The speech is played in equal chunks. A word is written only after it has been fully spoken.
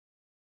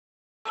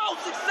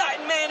Most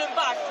exciting man in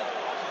boxing.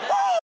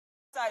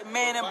 Exciting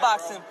man in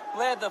boxing.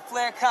 Led the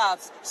Flair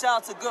Cops. Shout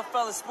out to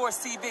Goodfellas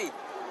Sports TV.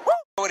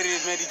 What it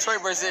is, man.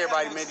 Detroit versus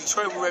everybody, man.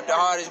 Detroit, we rep the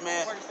hardest,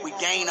 man. We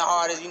gain the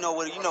hardest. You know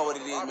what it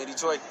is, man.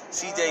 Detroit,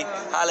 CJ,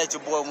 holla at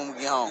your boy when we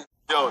get home.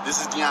 Yo,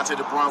 this is Deontay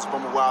the Bronx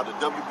from a while, the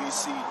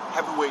WBC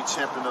heavyweight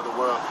champion of the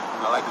world.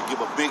 And I'd like to give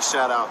a big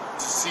shout out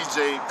to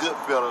CJ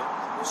Goodfellas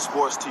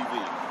Sports TV.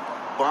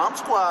 Bomb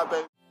Squad,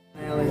 baby.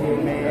 Man, look here,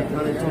 man.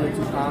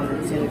 122 pounds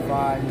and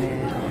 10-5,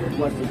 man.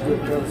 Watch the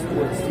Goodfellas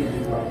Sports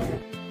TV, bro.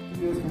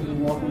 Here's from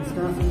Milwaukee,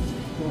 Wisconsin.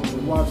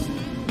 Watch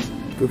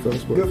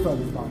Goodfellas Sports.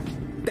 Goodfellas Boxing.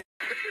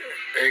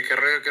 Qué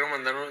rollo, quiero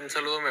mandar un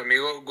saludo a mi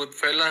amigo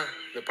Goodfella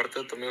de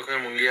parte de tu amigo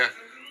Jaime Munguía.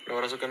 Un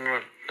abrazo,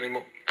 carnal.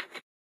 Ánimo.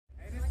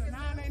 Hey, this is the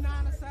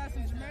 989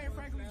 Assassin, Jermaine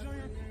Franklin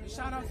Jr.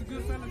 Shout out to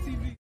Goodfellas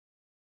TV.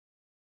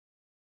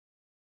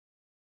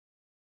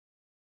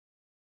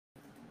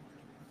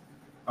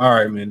 All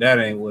right, man. That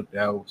ain't what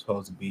that was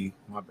supposed to be.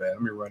 My bad.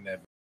 Let me run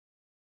that.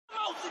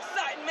 Most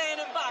exciting man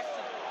in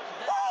boxing.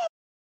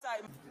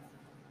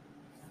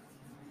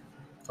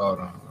 Hold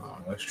on. Oh,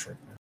 that's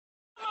tripping.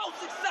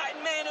 Most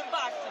exciting man in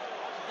boxing.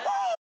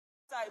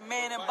 Exciting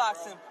man in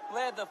boxing.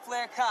 Led the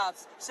Flair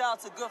Cops. Shout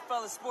out to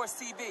Goodfellas Sports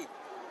TV.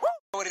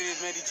 What it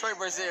is, man. Detroit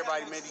versus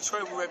everybody, man.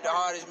 Detroit, we rep the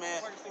hardest,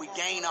 man. We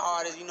gain the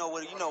hardest. You know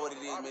what it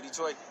is, man.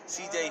 Detroit,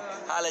 CJ,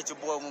 holla at your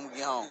boy when we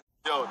get home.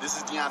 Yo, this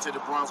is Deontay the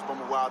Bronx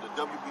from a while, the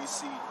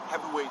WBC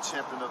heavyweight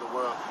champion of the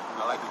world.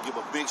 And I'd like to give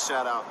a big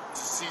shout out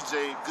to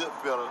CJ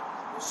Goodfellas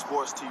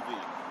Sports TV.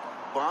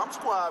 Bomb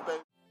Squad,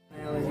 baby.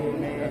 Man, look here,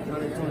 man.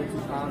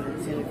 122 pounds and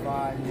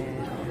 10-5,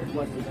 man.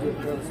 Watch the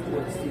Goodfellas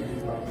Sports TV,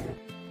 bro.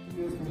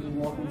 Here's from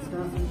Milwaukee,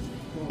 Wisconsin.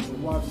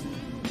 Watch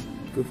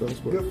Goodfellas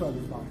Sports.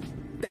 Goodfellas Boxing.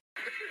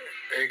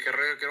 Qué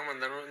rollo, quiero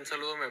mandar un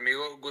saludo a mi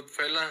amigo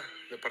Goodfella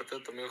de parte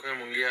de tu amigo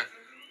Jaime Munguía.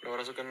 Un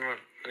abrazo, carnal.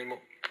 Ánimo.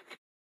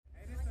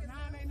 Hey, this is the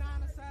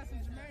 989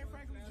 Assassin, Jermaine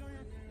Franklin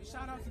Jr.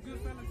 Shout out to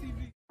Goodfellas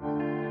TV.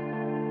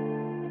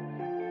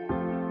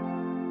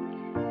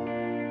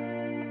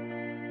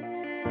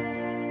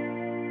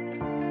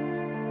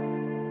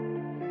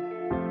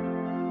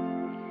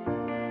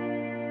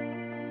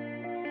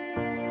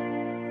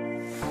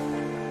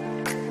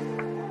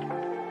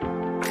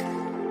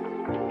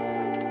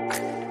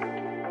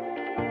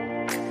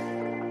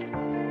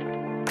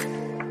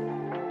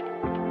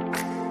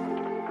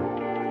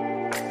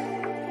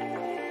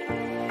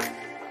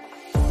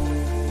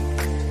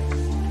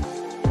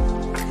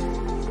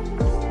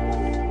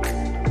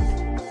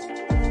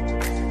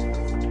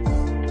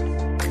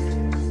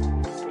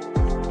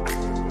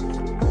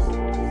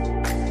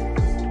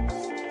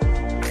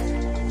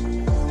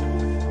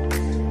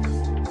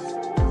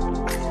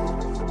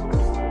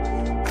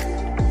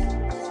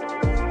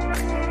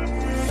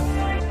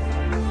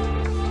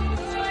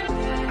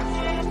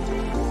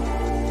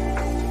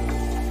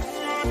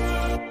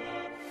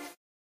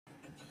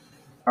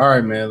 All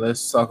right, man.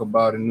 Let's talk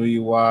about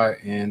Inoue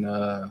and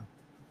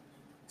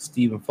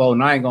Stephen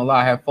Fulton. I ain't gonna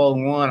lie, I had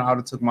Fulton won. I would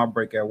have took my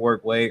break at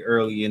work way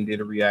early and did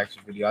a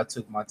reaction video. I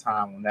took my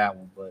time on that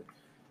one, but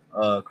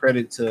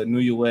credit to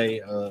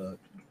Inoue,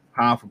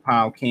 pound for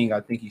pound king.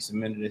 I think he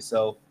cemented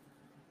himself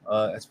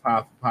as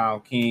pound for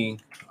pound king.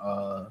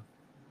 But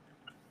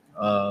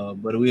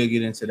we'll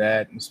get into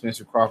that. And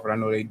Spencer Crawford, I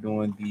know they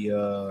doing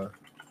the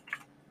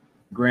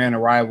grand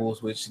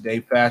arrivals, which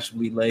they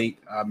fashionably late.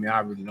 I mean,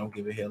 I really don't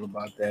give a hell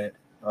about that.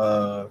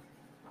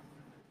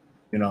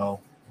 You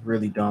know,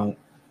 really don't.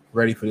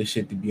 Ready for this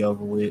shit to be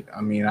over with. I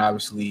mean,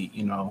 obviously,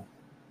 you know,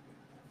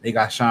 they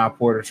got Sean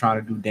Porter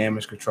trying to do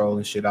damage control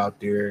and shit out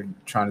there,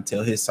 trying to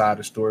tell his side of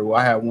the story. Well,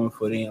 I had 1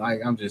 foot in. Like,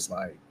 I'm just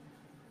like,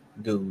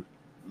 dude,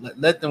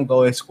 let them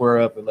go and square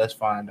up and let's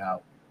find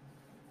out.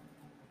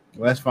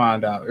 Let's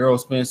find out. Errol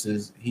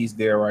Spence he's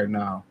there right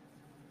now.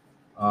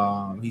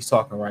 He's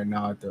talking right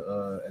now at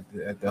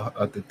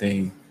the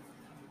thing.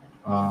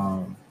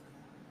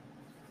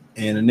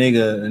 And the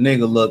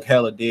nigga look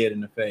hella dead in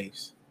the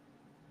face.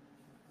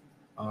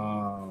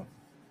 You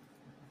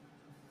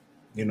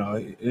know,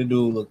 it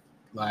dude look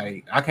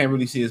like I can't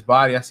really see his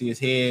body. I see his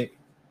head.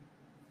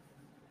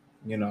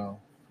 You know.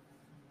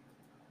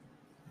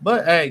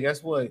 But hey,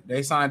 guess what?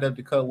 They signed up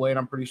to cut weight.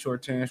 I'm pretty sure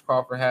Terrence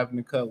Crawford having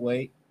to cut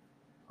weight.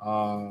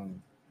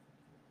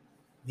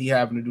 He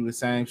having to do the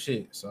same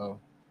shit. So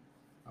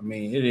I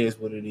mean, it is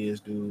what it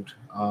is, dude.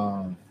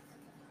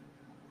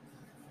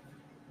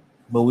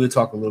 But we'll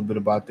talk a little bit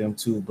about them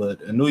too.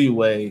 But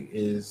Inoue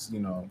is, you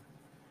know,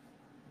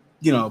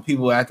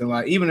 people acting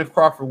like even if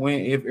Crawford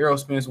win, if Errol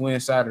Spence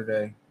wins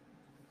Saturday,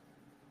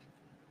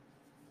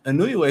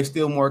 Inoue is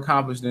still more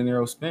accomplished than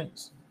Errol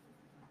Spence.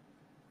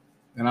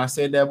 And I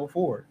said that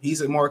before.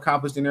 He's more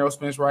accomplished than Errol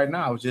Spence right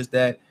now. It's just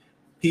that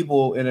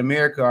people in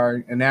America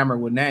are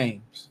enamored with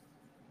names.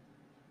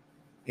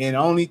 And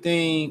only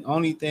thing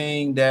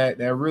that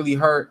really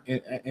hurt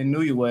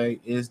Inoue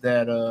is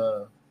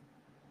that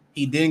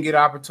he didn't get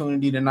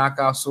opportunity to knock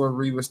out Sword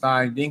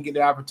Riverstein. He didn't get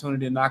the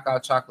opportunity to knock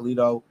out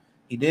Chocolito.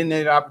 He didn't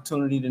get the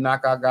opportunity to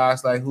knock out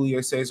guys like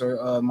Julio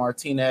Cesar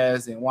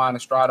Martinez and Juan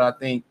Estrada, I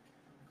think.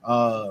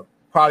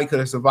 probably could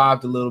have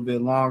survived a little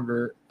bit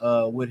longer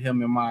with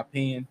him, in my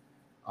opinion.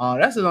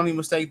 That's the only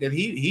mistake that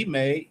he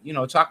made. You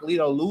know,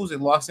 Chocolatito losing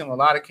lost him a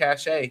lot of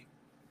cachet,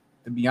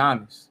 to be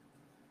honest.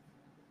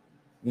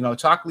 You know,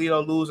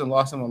 Chocolatito losing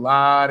lost him a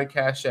lot of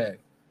cachet.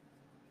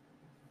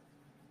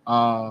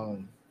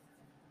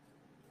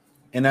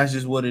 And that's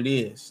just what it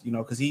is, you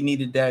know, because he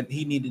needed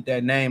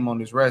that name on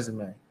his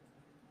resume.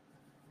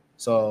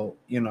 So,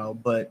 you know,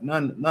 but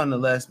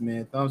nonetheless,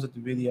 man, thumbs up the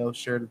video,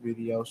 share the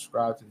video,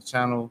 subscribe to the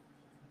channel.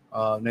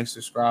 Next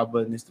subscribe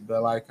button is the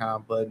bell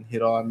icon button.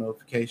 Hit all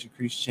notifications,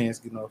 increase your chance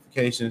to get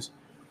notifications.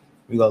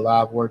 We go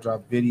live word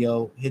drop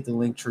video. Hit the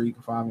link tree. You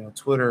can find me on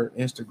Twitter,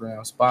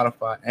 Instagram,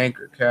 Spotify,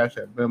 Anchor, Cash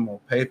App,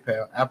 Venmo,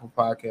 PayPal, Apple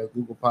Podcasts,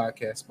 Google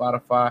Podcasts,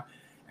 Spotify,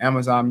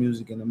 Amazon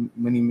Music, and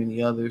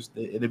many others.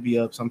 It'll be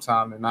up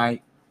sometime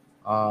tonight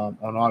on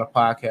all the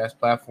podcast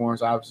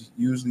platforms. Obviously,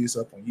 usually it's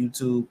up on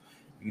YouTube.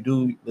 If you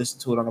do listen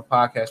to it on a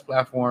podcast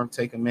platform,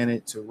 take a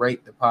minute to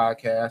rate the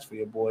podcast for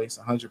your boy. It's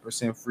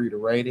 100% free to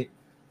rate it.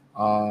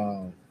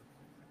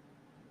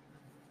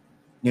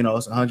 You know,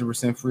 it's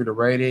 100% free to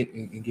rate it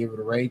and give it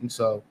a rating.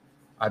 So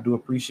I do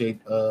appreciate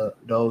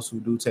those who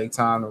do take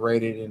time to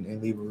rate it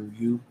and leave a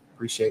review.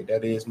 Appreciate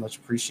that. Is much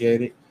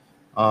appreciated.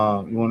 You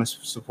want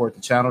to support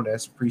the channel,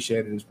 that's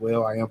appreciated as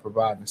well. I am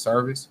providing a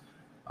service.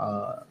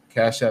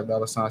 Cash App,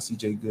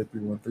 $CJ Good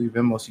 313,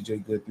 Venmo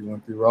CJ Good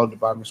 313, roll at the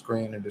bottom of the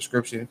screen in the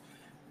description.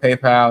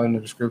 PayPal in the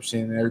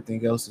description, and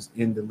everything else is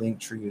in the link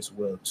tree as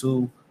well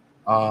too.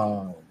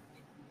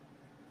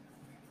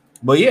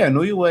 But yeah,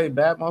 Inoue,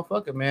 bad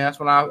motherfucker, man. That's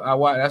when I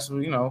watch. That's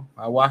when, you know,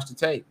 I watch the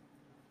tape.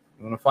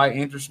 When a fight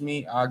interests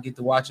me, I'll get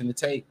to watching the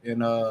tape,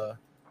 and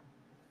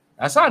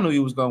that's how I knew he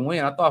was gonna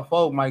win. I thought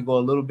Fulton might go a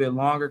little bit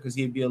longer because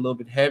he'd be a little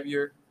bit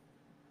heavier.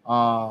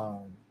 Yeah,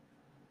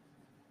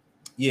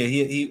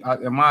 he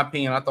in my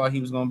opinion, I thought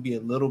he was gonna be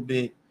a little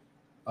bit.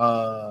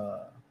 I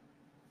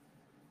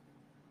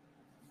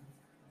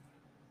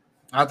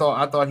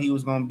thought he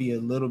was gonna be a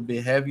little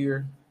bit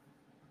heavier.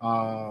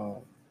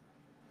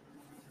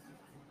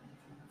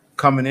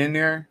 Coming in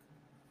there,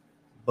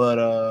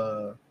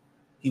 but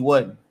he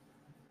wasn't,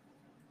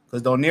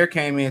 because Donaire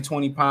came in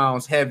 20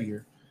 pounds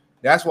heavier.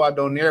 That's why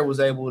Donaire was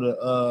able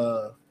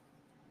to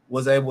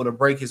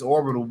break his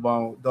orbital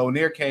bone.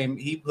 Donaire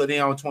he put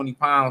in on 20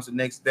 pounds the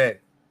next day.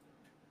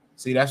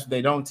 See, that's what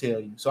they don't tell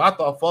you. So I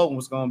thought Fulton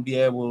was going to be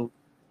able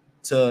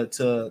to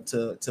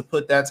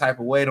put that type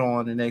of weight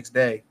on the next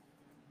day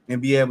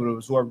and be able to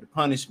absorb the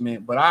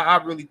punishment. But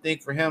I really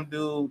think for him,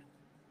 dude,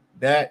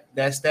 that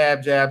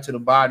stab jab to the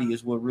body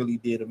is what really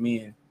did him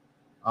in.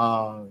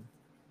 And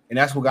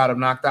that's what got him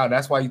knocked out.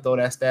 That's why you throw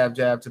that stab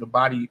jab to the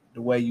body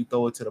the way you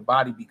throw it to the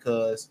body,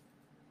 because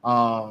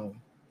you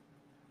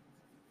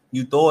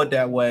throw it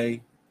that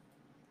way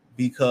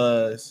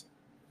because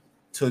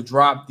to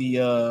drop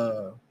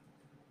the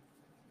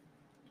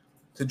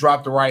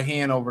right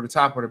hand over the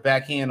top or the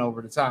back hand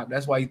over the top.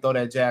 That's why you throw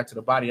that jab to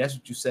the body. That's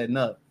what you're setting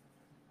up.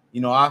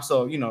 You know,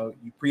 also, you know,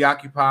 you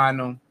preoccupying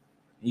them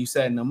and you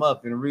setting them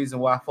up. And the reason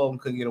why Fulton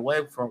couldn't get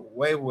away from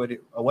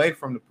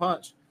the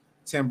punch,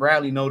 Tim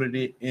Bradley noted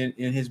it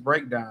in his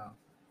breakdown.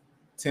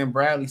 Tim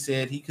Bradley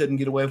said he couldn't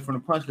get away from the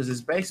punch because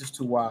his base is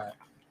too wide.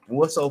 And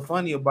what's so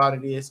funny about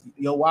it is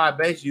your wide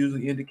base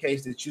usually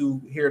indicates that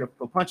you hear the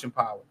punching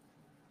power.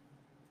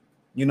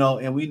 You know,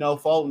 and we know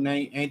Fulton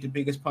ain't the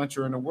biggest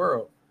puncher in the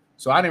world.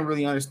 So I didn't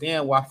really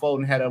understand why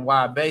Fulton had a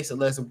wide base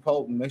unless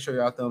Fulton, make sure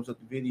y'all thumbs up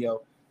the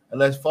video,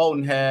 unless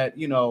Fulton had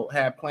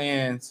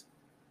plans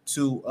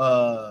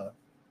to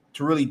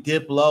really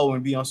dip low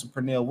and be on some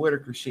Pernell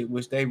Whitaker shit,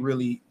 which they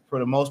really, for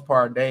the most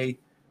part, they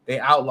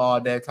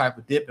outlawed that type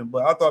of dipping.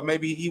 But I thought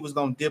maybe he was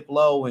gonna dip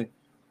low and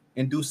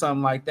do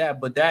something like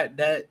that. But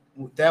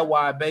that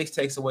wide base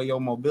takes away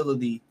your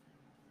mobility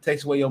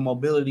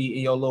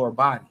in your lower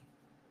body.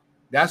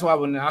 That's why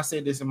when I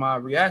said this in my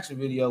reaction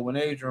video, when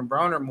Adrian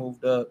Broner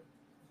moved up,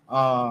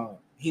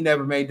 he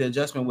never made the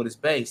adjustment with his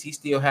base. He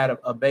still had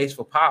a base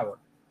for power.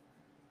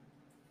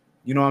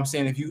 You know what I'm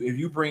saying? If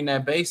you bring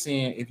that base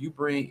in, if you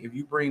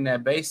bring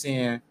that base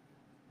in,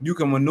 you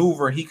can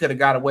maneuver. He could have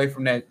got away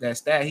from that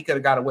stat. He could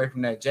have got away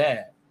from that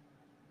jab.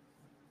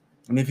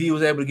 And if he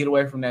was able to get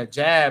away from that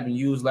jab and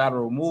use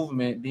lateral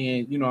movement,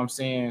 then you know what I'm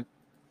saying.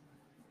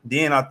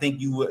 Then I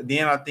think you would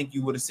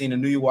have seen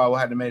Inoue would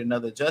have to make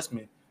another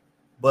adjustment.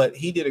 But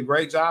he did a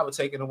great job of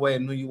taking away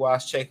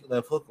Inouye's check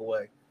left hook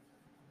away.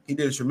 He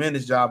did a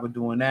tremendous job of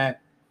doing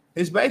that.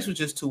 His base was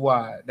just too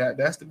wide. That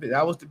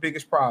was the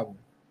biggest problem.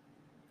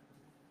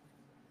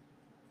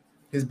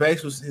 His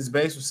base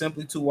was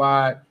simply too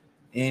wide,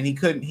 and he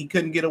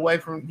couldn't get away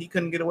from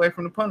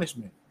the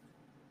punishment.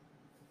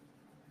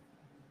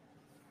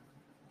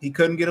 He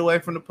couldn't get away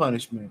from the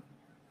punishment.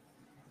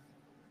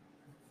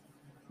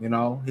 You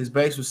know, his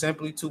base was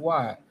simply too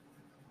wide.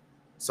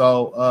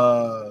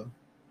 So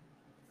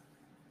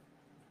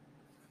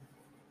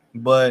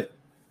but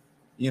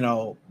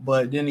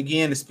then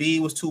again, the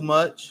speed was too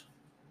much.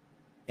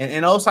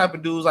 And those type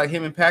of dudes like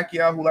him and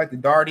Pacquiao who like to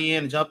dart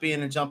in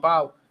and jump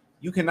out,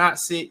 you can't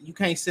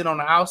sit on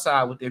the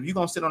outside with them. If you're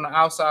gonna sit on the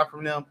outside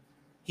from them,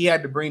 he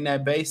had to bring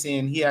that base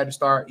in. He had to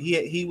start.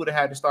 He would have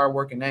had to start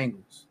working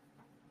angles.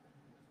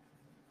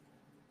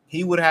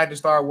 He would have had to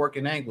start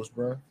working angles,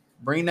 bro.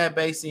 Bring that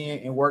base in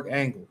and work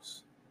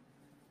angles.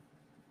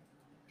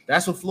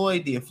 That's what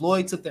Floyd did.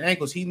 Floyd took the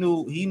ankles. He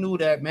knew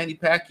that Manny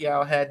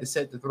Pacquiao had to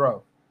set the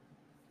throw.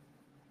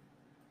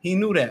 He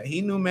knew that.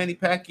 He knew Manny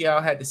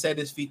Pacquiao had to set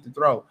his feet to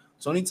throw.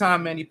 So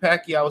anytime Manny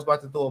Pacquiao was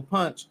about to throw a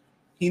punch,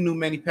 he knew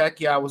Manny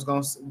Pacquiao was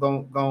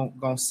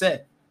gonna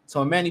set. So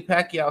when Manny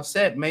Pacquiao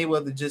set,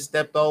 Mayweather just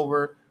stepped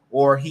over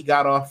or he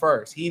got off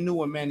first. He knew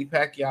when Manny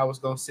Pacquiao was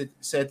gonna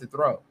set the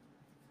throw.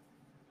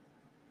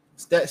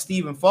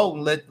 Stephen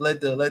Fulton let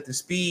the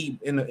speed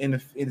in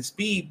the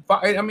speed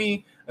fight. I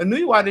mean,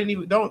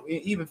 Inoue don't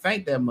even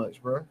feint that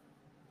much, bro.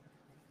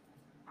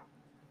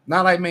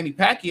 Not like Manny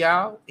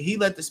Pacquiao. He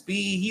let the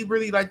speed. He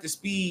really liked the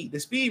speed. The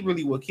speed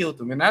really what killed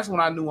him, and that's when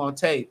I knew on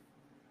tape.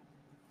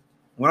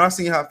 When I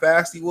seen how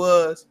fast he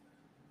was,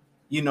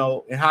 you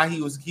know, and how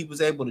he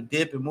was able to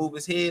dip and move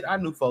his head, I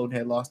knew Fulton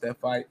had lost that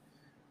fight.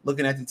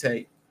 Looking at the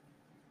tape,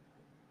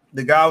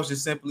 the guy was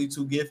just simply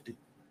too gifted.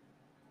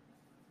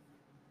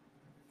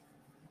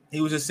 He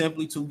was just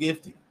simply too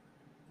gifted.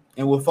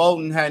 And what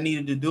Fulton had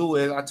needed to do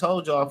is, I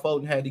told y'all,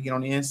 Fulton had to get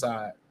on the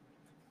inside.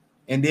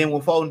 And then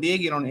when Fulton did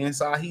get on the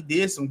inside, he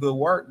did some good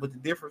work. But the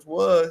difference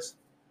was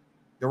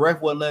the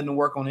ref wasn't letting him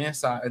work on the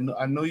inside. And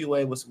I knew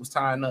Inoue was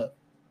tying up.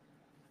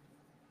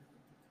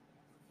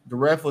 The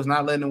ref was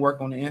not letting him work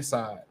on the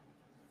inside.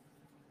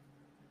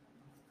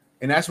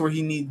 And that's where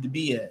he needed to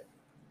be at.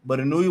 But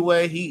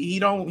Inoue, he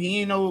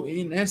ain't no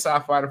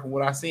inside fighter from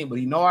what I seen, but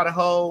he know how to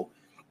hold.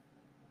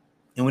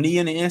 And when he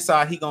in the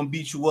inside, he gonna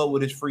beat you up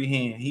with his free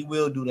hand. He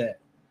will do that.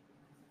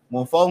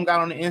 When Fulton got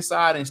on the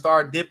inside and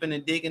started dipping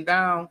and digging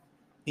down,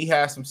 he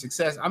had some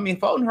success. I mean,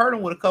 Fulton hurt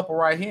him with a couple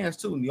right hands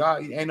too. Y'all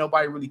ain't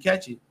nobody really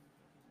catch it.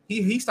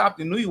 He stopped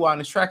Inoue in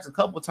his tracks a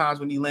couple times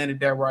when he landed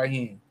that right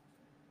hand.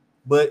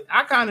 But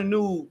I kind of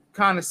knew,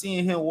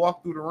 seeing him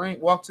walk to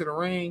the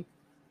ring,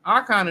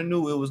 I kind of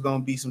knew it was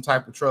gonna be some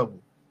type of trouble.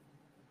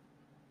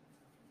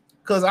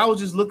 Because I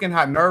was just looking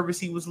how nervous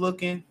he was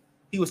looking.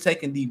 He was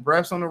taking deep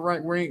breaths on the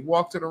ring,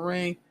 walk to the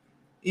ring,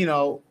 you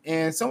know.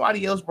 And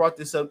somebody else brought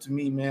this up to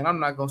me, man.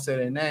 I'm not gonna say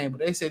their name, but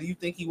they said, "You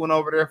think he went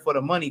over there for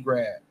the money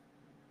grab?"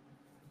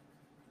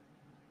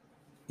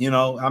 You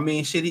know, I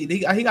mean, shit. He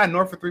got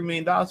north of $3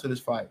 million for this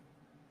fight.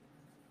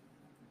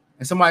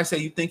 And somebody said,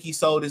 "You think he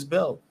sold his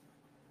belt?"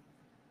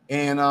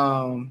 And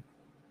I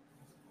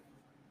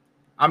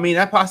mean,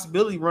 that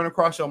possibility run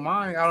across your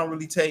mind. I don't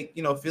really take,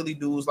 you know, Philly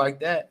dudes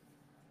like that,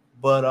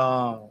 but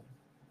I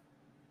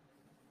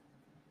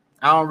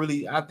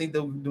think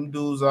them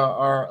dudes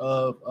are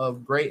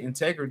of great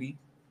integrity,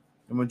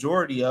 the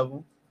majority of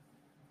them.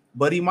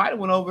 But he might have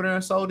went over there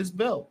and sold his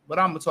belt. But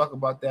I'm gonna talk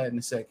about that in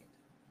a second.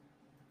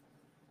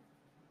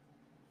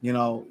 You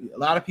know, a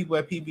lot of people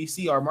at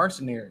PBC are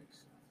mercenaries.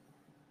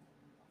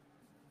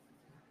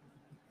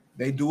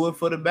 They do it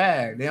for the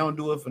bag. They don't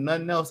do it for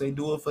nothing else. They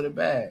do it for the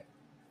bag.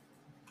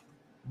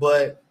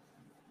 But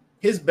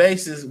his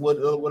bases would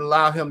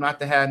allow him not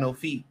to have no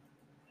feet.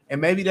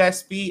 And maybe that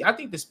speed, I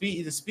think the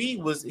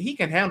speed was, he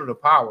can handle the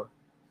power.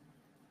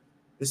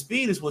 The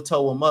speed is what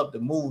tore him up, the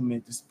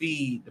movement, the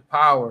speed, the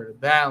power, the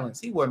balance.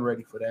 He wasn't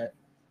ready for that.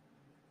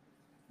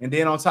 And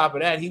then on top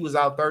of that, he was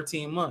out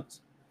 13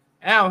 months.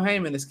 Al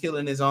Heyman is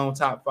killing his own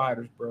top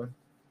fighters, bro.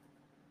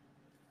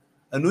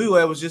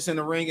 Inoue was just in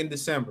the ring in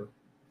December.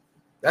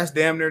 That's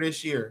damn near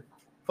this year.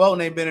 Fulton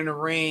ain't been in the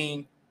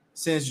ring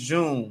since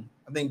June.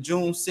 I think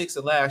June 6th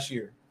of last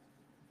year.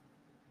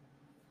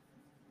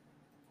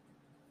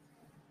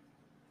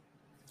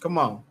 Come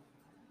on.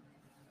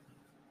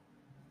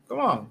 Come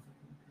on.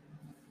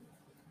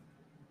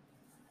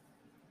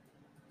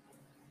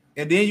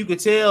 And then you could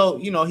tell,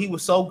 you know, he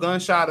was so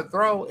gun-shy to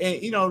throw.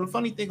 And, you know, the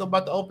funny thing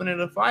about the opening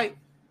of the fight,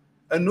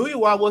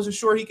 Inoue, I wasn't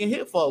sure he can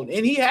hit Fulton.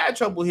 And he had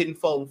trouble hitting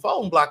Fulton.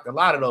 Fulton blocked a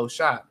lot of those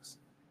shots.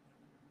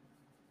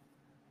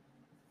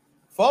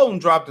 Fulton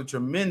dropped a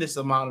tremendous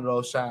amount of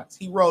those shots.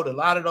 He rolled a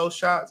lot of those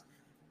shots.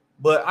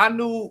 But I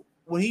knew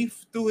when he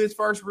threw his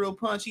first real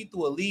punch, he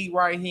threw a lead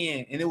right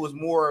hand. And it was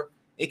more,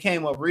 it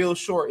came up real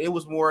short. It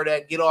was more of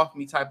that get off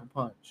me type of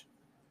punch.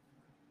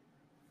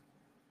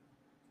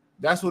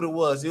 That's what it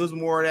was. It was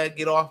more of that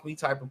get off me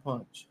type of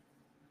punch.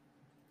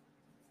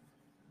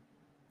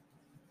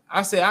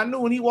 I said, I knew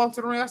when he walked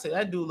to the ring, I said,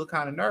 that dude looked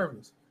kind of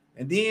nervous.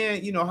 And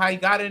then, you know, how he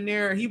got in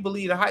there, he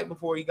believed the hype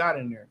before he got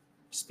in there.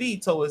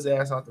 Speed tore his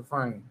ass out the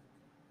frame.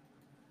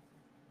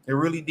 It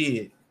really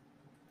did.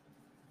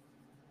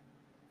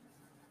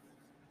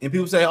 And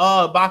people say,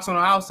 oh, box on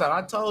the outside.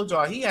 I told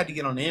y'all he had to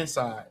get on the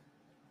inside.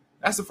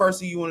 That's the first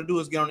thing you want to do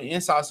is get on the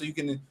inside so you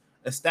can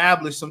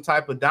establish some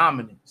type of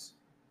dominance.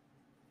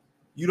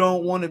 You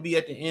don't want to be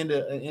at the end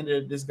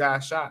of this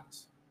guy's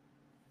shots.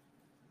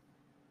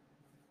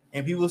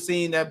 And people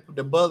seeing that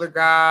the Butler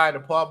guy, the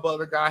Paul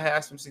Butler guy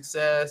has some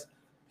success.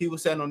 People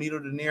saying Nonito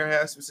Donaire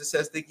has some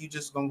success. Think you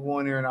just going to go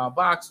in there and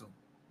outbox him.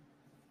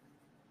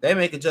 They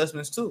make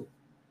adjustments too.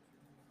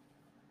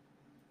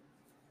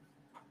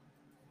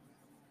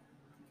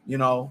 You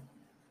know,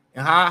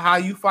 And how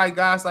you fight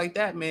guys like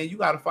that, man, you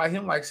got to fight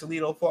him like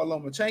Salido fought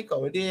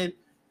Lomachenko. And then,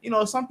 you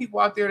know, some people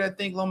out there that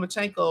think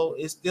Lomachenko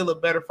is still a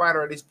better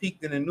fighter at his peak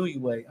than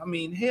Inoue. I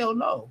mean, hell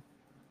no.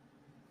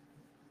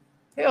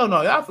 Hell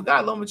no. Y'all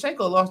forgot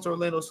Lomachenko lost to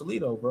Orlando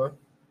Salido, bro.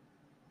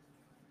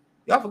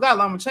 Y'all forgot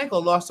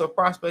Lomachenko lost to a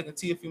prospect in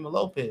Teofimo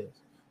Lopez,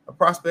 a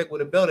prospect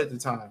with a belt at the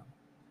time.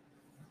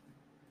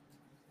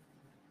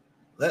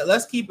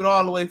 Let's keep it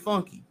all the way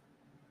funky.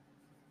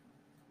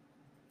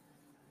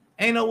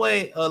 Ain't no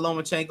way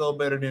Lomachenko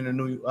better than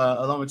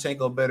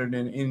Lomachenko better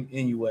than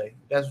Inoue.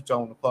 That's what y'all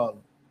want to call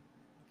him.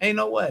 Ain't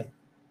no way.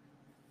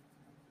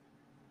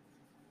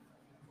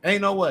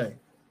 Ain't no way.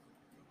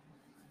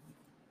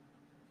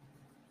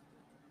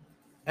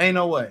 Ain't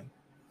no way.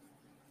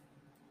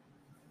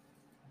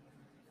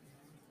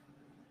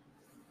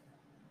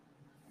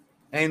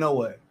 Ain't no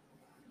way.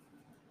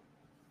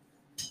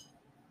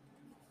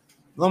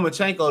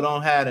 Lomachenko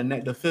don't have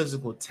the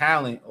physical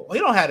talent. He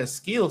don't have the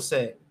skill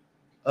set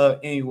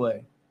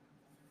anyway.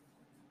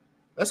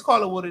 Let's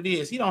call it what it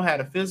is. He don't have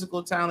the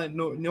physical talent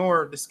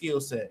nor the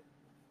skill set.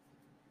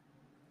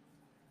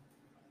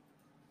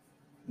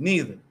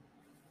 Neither.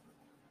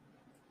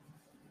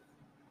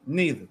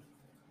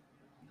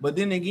 But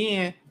then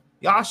again,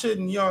 y'all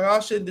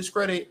shouldn't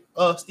discredit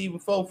Stephen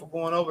Fulton for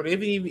going over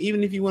there.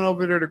 Even if he went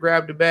over there to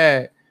grab the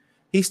bag,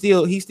 he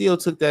still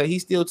took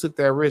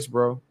that risk,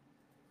 bro.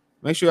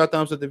 Make sure y'all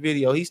thumbs up the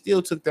video. He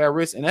still took that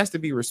risk, and that's to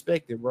be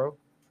respected, bro.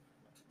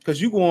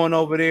 Because you going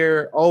over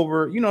there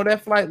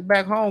that flight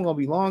back home gonna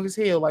be long as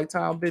hell, like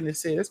Tom Business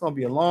said. It's gonna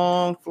be a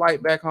long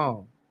flight back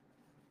home.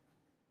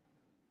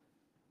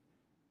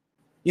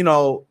 You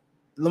know,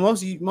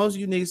 most of you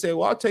niggas say,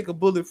 well, I'll take a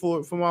bullet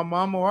for my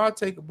mama, or I'll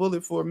take a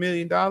bullet for $1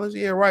 million.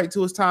 Yeah, right.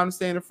 Till it's time to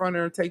stand in front of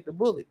her and take the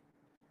bullet.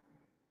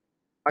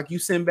 Like you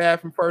Sinbad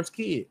from First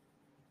Kid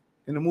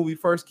in the movie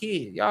First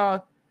Kid.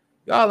 Y'all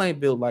ain't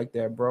built like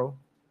that, bro.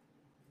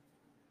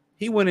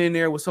 He went in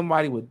there with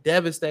somebody with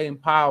devastating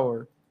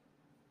power.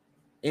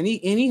 And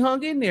he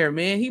hung in there,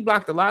 man. He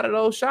blocked a lot of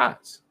those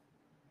shots.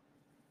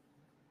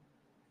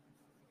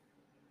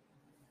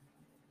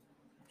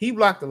 He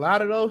blocked a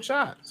lot of those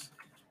shots.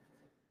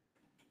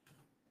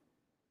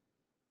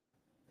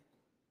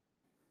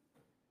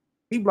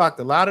 He blocked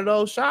a lot of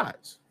those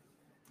shots.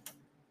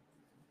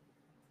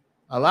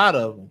 A lot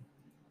of them.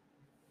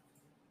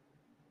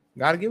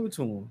 Got to give it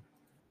to him.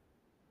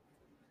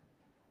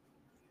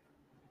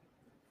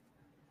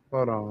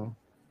 Hold on.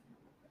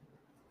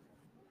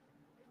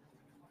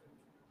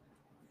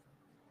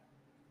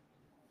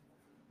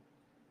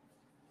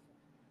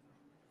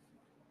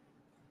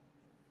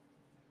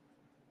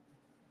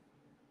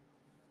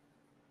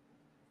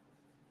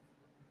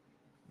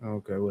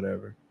 Okay,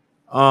 whatever.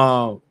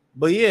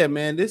 But yeah,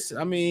 man,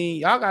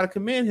 y'all gotta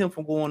commend him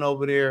for going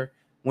over there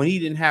when he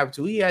didn't have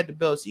to. He had the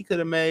belts. He could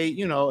have made,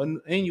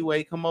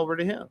 Inoue come over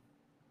to him.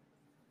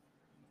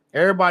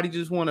 Everybody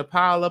just want to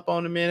pile up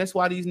on the man. That's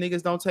why these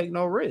niggas don't take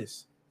no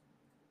risks.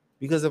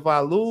 Because if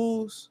I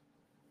lose,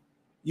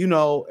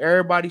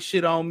 everybody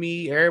shit on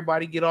me.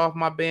 Everybody get off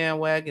my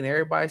bandwagon.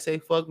 Everybody say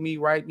fuck me,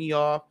 write me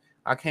off.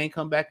 I can't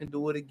come back and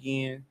do it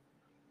again.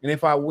 And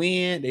if I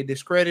win, they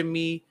discredit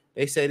me.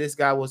 They say this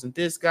guy wasn't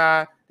this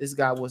guy. This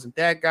guy wasn't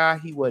that guy.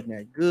 He wasn't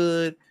that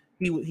good.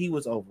 He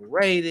was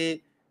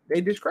overrated.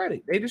 They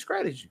discredit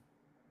you.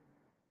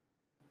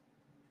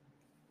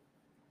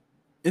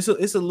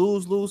 It's a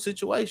lose-lose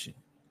situation.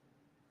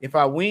 If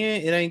I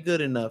win, it ain't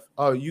good enough.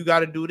 Oh, you got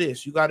to do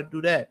this. You got to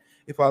do that.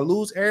 If I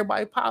lose,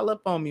 everybody pile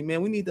up on me,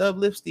 man. We need to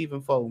uplift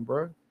Stephen Fulton,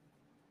 bro.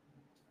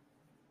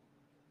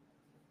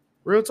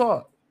 Real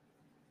talk.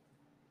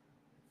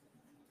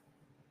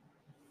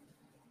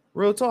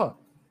 Real talk.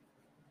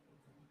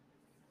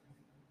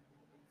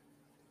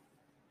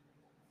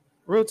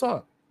 Real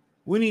talk.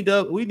 We need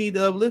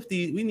to uplift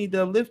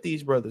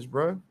these brothers,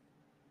 bro.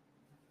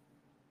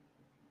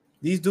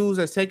 These dudes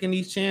that's taking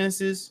these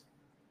chances,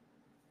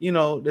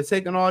 they're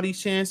taking all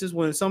these chances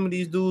when some of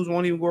these dudes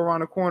won't even go around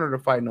the corner to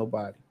fight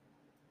nobody.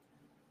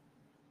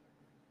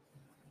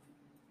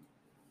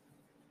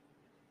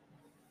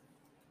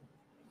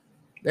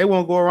 They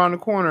won't go around the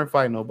corner and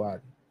fight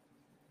nobody.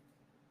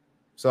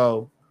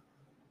 So,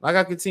 like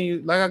I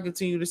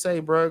continue to say,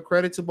 bro,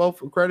 credit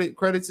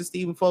to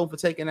Stephen Fulton for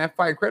taking that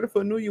fight. Credit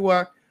for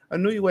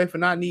Inoue for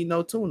not needing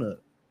no tune-up.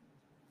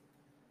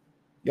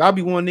 Y'all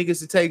be wanting niggas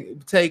to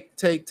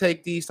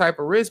take these type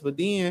of risks, but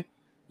then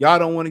y'all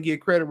don't want to give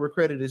credit where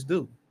credit is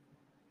due.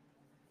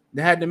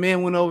 They had the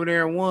man went over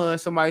there and won.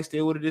 Somebody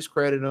still would have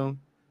discredited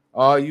him.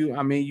 Oh,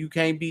 you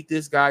can't beat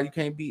this guy. You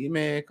can't beat,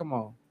 man. Come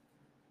on.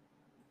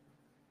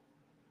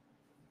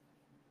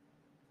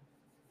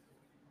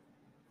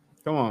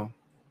 Come on.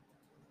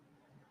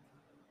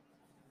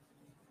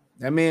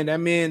 That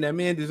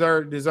man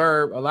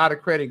deserve a lot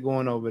of credit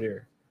going over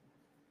there.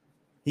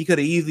 He could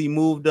have easily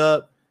moved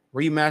up,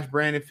 rematched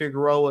Brandon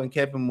Figueroa, and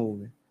kept him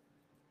moving.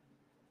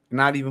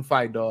 Not even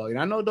fight Dog. And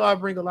I know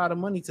Dog bring a lot of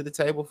money to the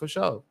table for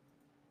sure.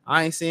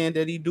 I ain't saying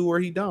that he do or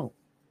he don't.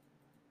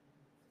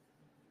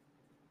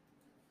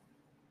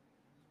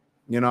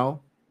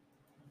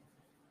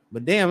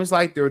 But damn, it's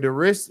like the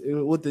risk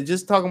with the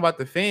just talking about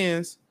the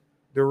fans,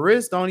 the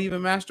risk don't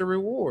even match the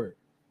reward.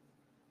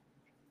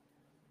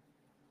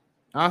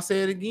 I'll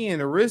say it again,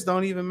 the risk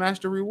don't even match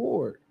the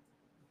reward.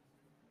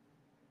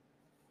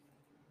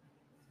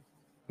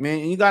 Man,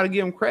 you got to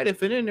give him credit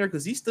for it in there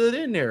because he stood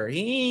in there.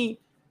 He ain't,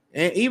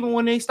 and even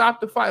when they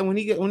stopped the fight, when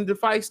the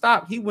fight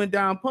stopped, he went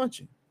down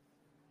punching.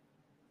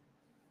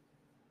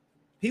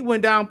 He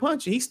went down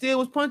punching. He still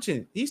was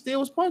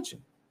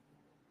punching.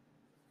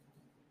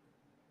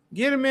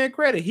 Give the man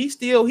credit.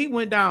 He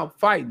went down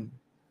fighting.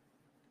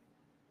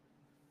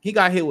 He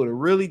got hit with a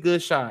really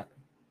good shot.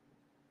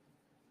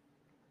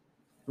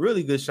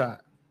 Really good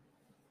shot.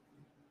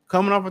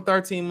 Coming off a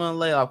 13-month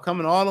layoff,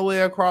 coming all the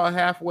way across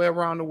halfway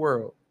around the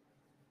world.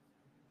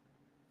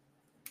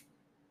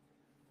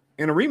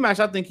 In a rematch,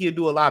 I think he'll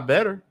do a lot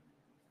better.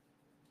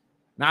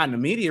 Not an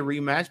immediate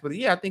rematch, but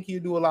yeah, I think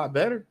he'll do a lot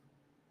better.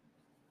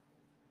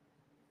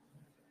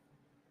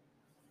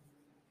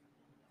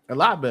 A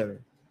lot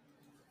better.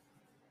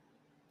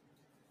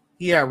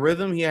 He had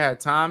rhythm. He had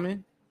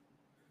timing.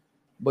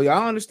 But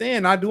y'all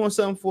understand, not doing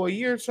something for a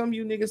year, some of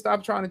you niggas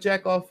stop trying to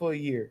jack off for a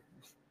year.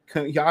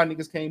 Y'all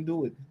niggas can't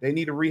do it. They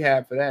need a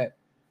rehab for that.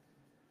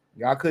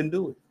 Y'all couldn't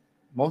do it.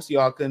 Most of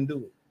y'all couldn't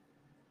do it.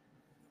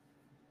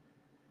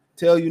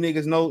 Tell you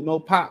niggas no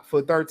pop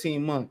for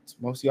 13 months.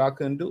 Most of y'all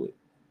couldn't do it.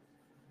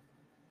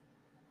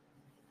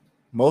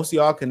 Most of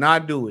y'all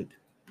cannot do it.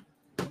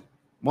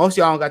 Most of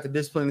y'all don't got the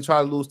discipline to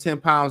try to lose 10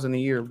 pounds in a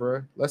year,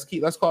 bro. Let's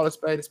call a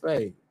spade a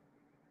spade.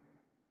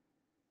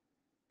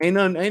 Ain't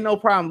no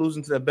problem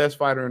losing to the best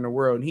fighter in the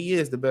world. And he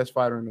is the best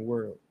fighter in the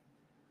world.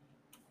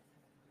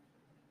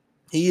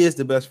 He is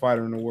the best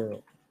fighter in the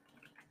world.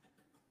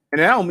 And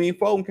that don't mean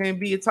Fulton can't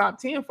be a top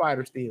 10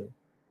 fighter still.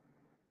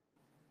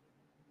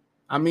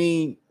 I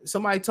mean,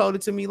 somebody told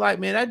it to me like,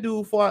 man, that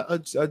dude fought a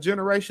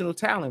generational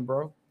talent,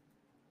 bro.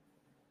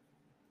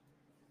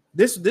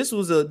 This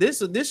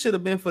should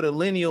have been for the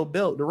lineal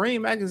belt. The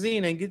Ring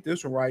magazine ain't get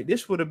this one right.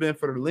 This would have been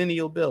for the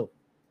lineal belt.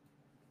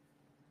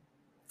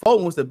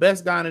 Fulton was the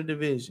best guy in the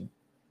division.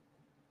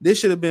 This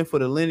should have been for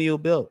the lineal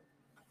belt.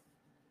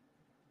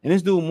 And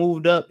this dude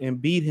moved up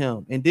and beat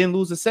him and didn't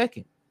lose a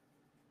second.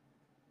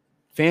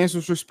 Fans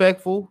was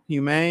respectful,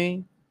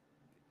 humane.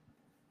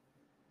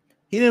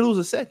 He didn't lose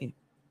a second.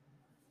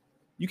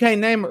 You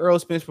can't name an Earl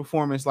Spence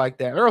performance like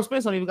that. Earl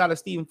Spence don't even got a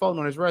Stephen Fulton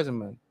on his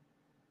resume.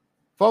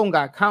 Fulton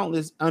got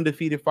countless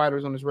undefeated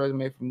fighters on his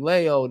resume, from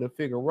Leo to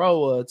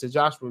Figueroa to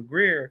Joshua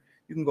Greer.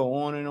 You can go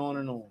on and on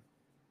and on.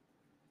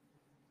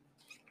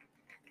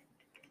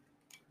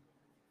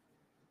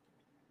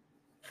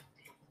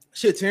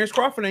 Shit, Terrence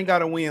Crawford ain't got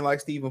to win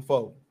like Stephen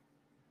Fulton.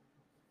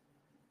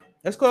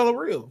 Let's call it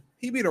real.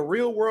 He beat a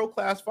real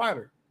world-class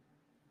fighter.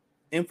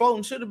 And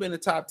Fulton should have been a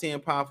top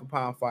 10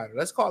 pound-for-pound fighter.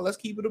 Let's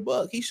keep it a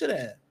buck. He should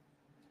have.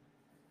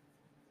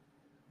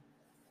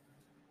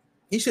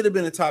 He should have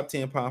been a top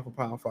 10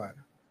 pound-for-pound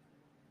fighter.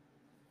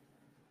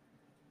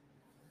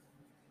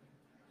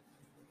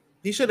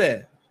 He should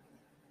have.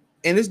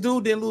 And this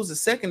dude didn't lose a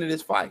second of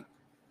this fight.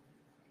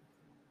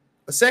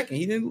 A second.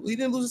 He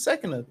didn't lose a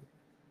second of it.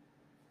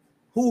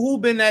 Who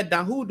been that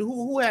down?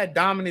 Who had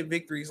dominant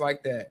victories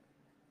like that?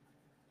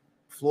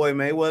 Floyd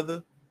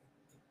Mayweather,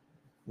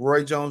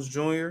 Roy Jones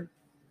Jr.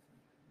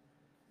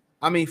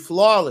 I mean,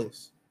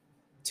 flawless.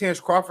 Terrence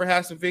Crawford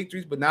has some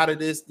victories, but not of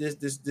this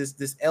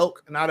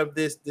elk, not of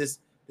this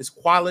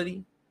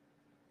quality.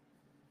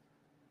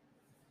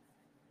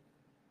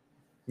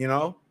 You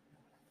know,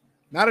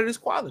 not of this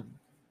quality.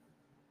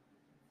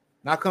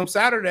 Now, come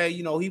Saturday,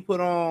 you know, he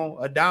put on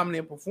a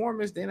dominant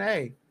performance. Then,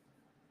 hey,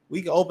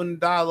 we can open the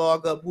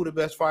dialogue up. Who the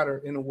best fighter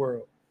in the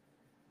world?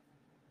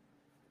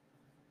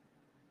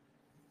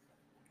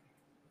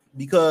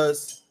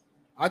 Because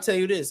I'll tell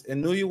you this: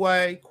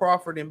 Inoue,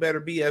 Crawford, and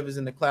Better BF is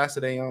in the class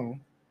of their own.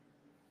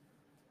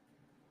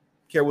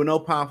 Care what no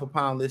pound for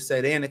pound list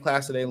say, they in the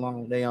class of their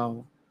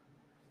own.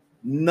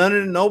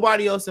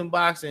 Nobody else in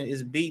boxing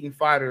is beating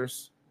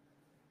fighters,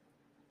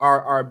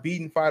 are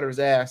beating fighters'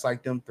 ass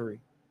like them three.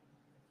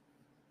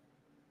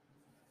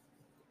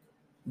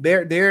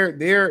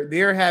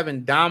 They're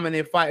having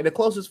dominant fight. The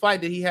closest fight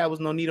that he had was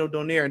Nonito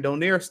Donaire, and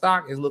Donaire's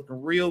stock is looking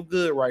real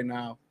good right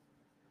now.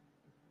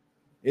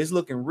 It's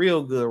looking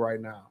real good right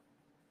now.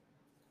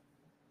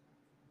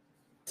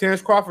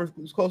 Terrence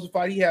Crawford's closest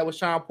fight he had was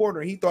Sean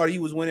Porter, and he thought he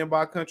was winning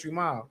by a country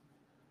mile.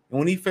 And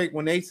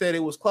when they said it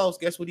was close,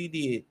 guess what he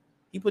did?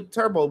 He put the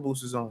turbo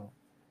boosters on.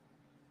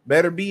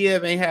 Better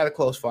BF ain't had a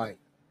close fight.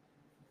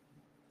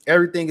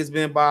 Everything has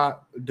been by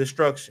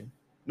destruction.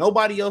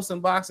 Nobody else in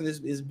boxing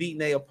is beating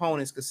their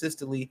opponents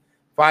consistently,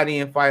 fight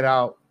in, fight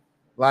out,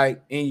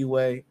 like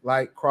Inoue,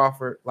 like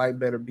Crawford, like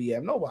Better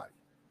BF. Nobody.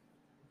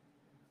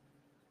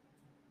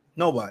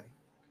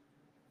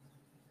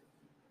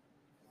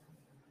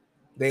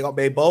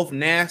 They both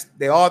nasty.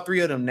 They all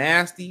three of them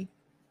nasty.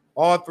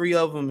 All three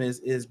of them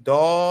is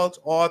dogs.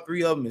 All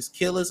three of them is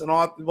killers, and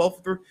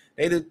both three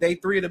they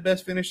three of the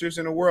best finishers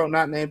in the world,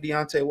 not named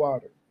Deontay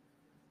Wilder.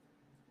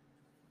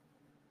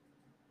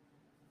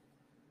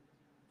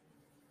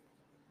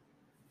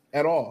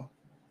 At all.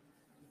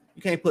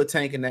 You can't put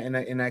Tank in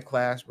that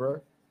class,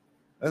 bro.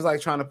 That's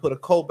like trying to put a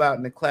Cobalt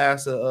in the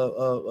class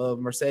of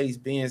Mercedes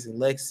Benz and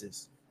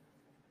Lexus.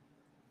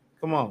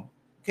 Come on,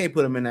 can't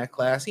put him in that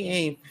class. He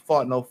ain't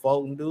fought no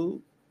Fulton,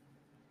 dude.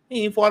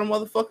 He ain't fought a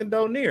motherfucking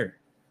Donaire,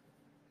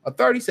 a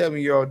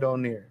 37-year-old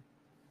Donaire.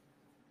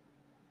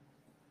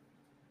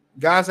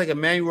 Guys like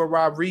Emmanuel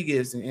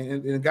Rodriguez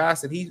and the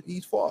guys that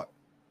he's fought.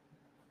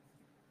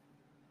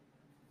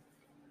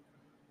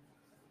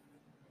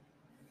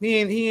 He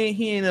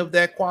ain't of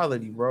that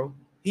quality, bro.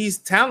 He's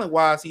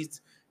talent-wise,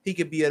 he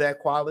could be of that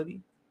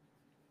quality.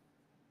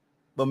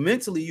 But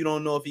mentally, you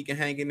don't know if he can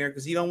hang in there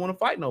because he don't want to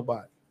fight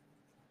nobody.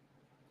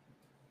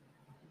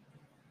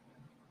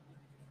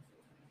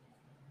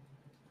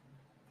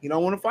 He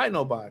don't want to fight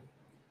nobody.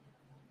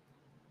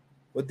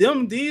 But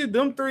them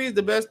three is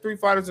the best three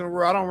fighters in the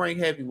world. I don't rank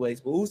heavyweights,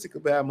 but Usyk a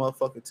bad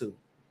motherfucker too.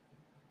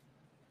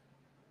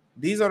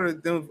 These are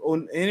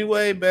them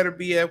anyway. Better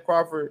BF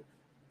Crawford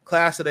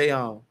class of their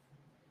own.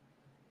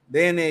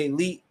 They in the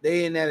elite.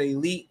 They in that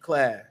elite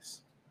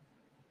class.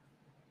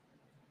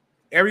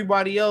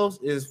 Everybody else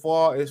is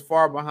far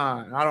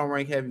behind. I don't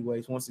rank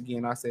heavyweights. Once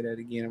again, I say that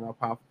again in my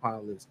pound for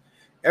pound list.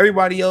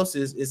 Everybody else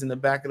is in the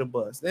back of the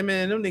bus. Them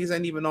niggas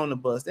ain't even on the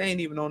bus. They ain't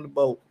even on the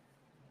boat.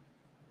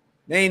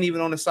 They ain't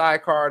even on the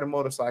sidecar of the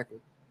motorcycle.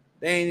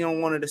 They ain't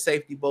on one of the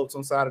safety boats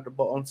on side of the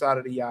boat, on side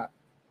of the yacht.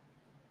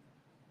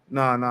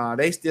 Nah.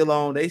 They still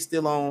on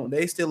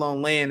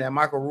land at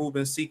Michael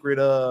Rubin's secret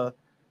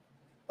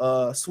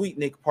Sweet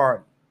Nick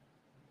party.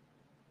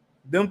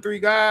 Them three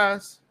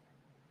guys,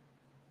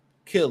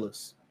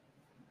 killers.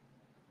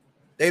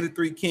 They the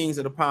three kings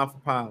of the pound for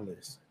pound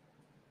list.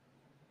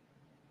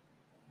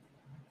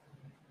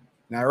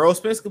 Now Errol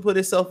Spence could put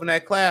himself in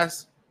that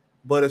class,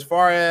 but as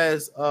far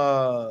as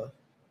that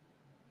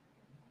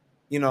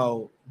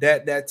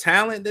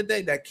talent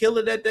that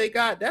killer that they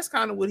got, that's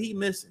kind of what he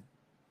missing.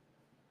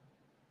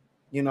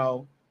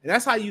 And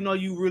that's how you know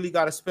you really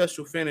got a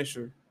special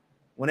finisher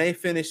when they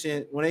finish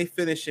in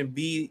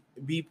B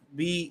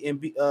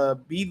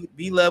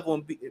level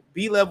and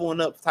B level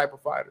and up type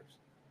of fighters.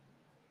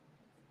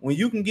 When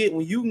you can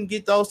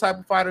get those type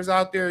of fighters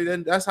out there,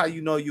 then that's how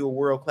you know you're a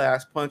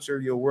world-class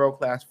puncher, you're a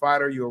world-class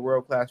fighter, you're a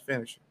world-class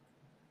finisher.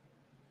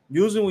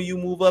 Usually when you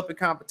move up in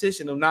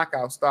competition, the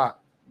knockout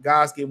stop.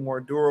 Guys get more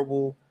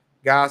durable,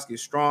 guys get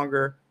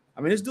stronger.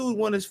 I mean, this dude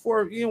won his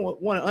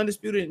won an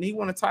undisputed, and he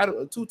won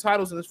two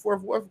titles in his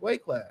fourth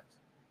weight class.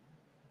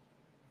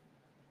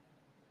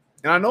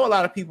 And I know a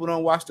lot of people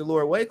don't watch the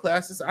lower weight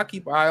classes. I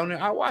keep an eye on it.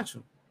 I watch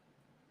them.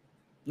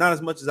 Not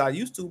as much as I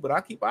used to, but I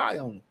keep an eye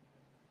on them.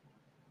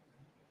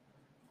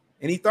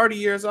 And he's 30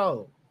 years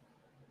old.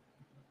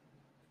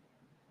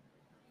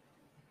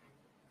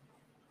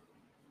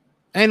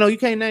 You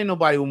can't name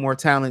nobody with more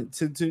talent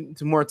to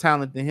more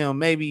talent than him.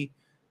 Maybe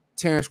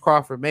Terrence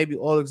Crawford, maybe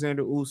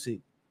Alexander Usyk.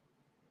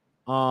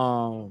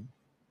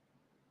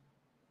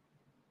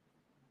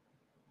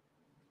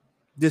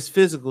 This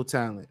physical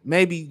talent.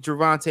 Maybe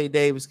Gervonta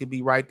Davis could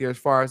be right there as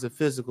far as the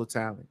physical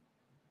talent.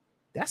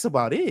 That's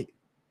about it.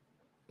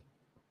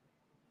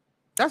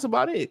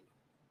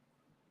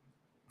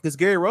 Because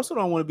Gary Russell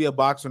don't want to be a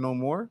boxer no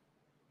more.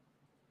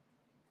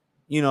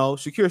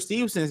 Shakur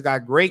Stevenson's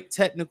got great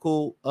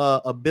technical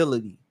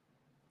ability.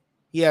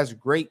 He has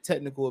great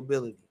technical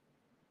ability.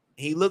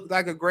 He looked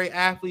like a great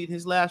athlete in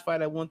his last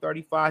fight at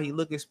 135. He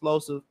looked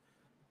explosive.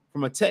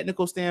 From a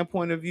technical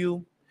standpoint of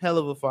view, hell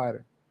of a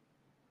fighter.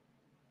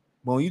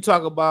 But when you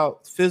talk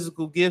about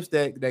physical gifts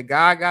that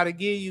guy got to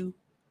give you,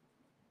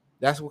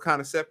 that's what kind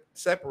of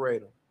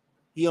separate him.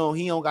 He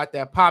don't got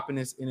that pop in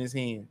his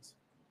hands.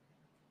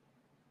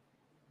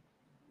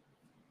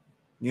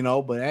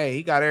 But hey,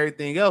 he got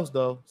everything else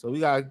though. So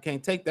we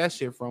can't take that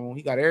shit from him.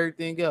 He got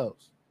everything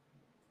else.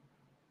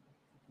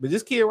 But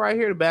this kid right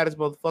here, the baddest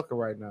motherfucker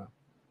right now.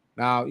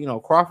 Now,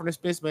 Crawford and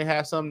Spence may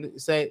have something to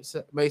say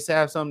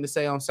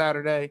on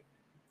Saturday.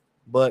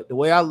 But the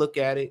way I look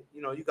at it,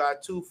 you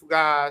got two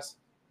guys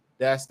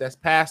that's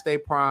past their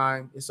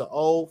prime. It's an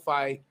old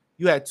fight.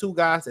 You had two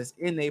guys that's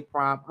in their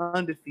prime,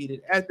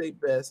 undefeated, at their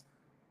best.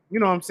 You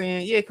know what I'm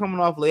saying? Yeah, coming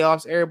off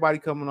layoffs. Everybody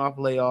coming off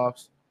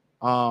layoffs.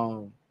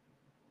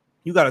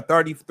 You got a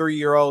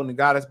 33-year-old and a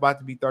guy that's about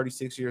to be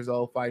 36 years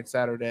old fighting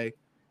Saturday,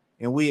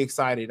 and we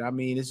excited. I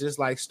mean, it's just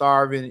like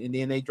starving, and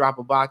then they drop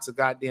a box of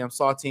goddamn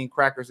saltine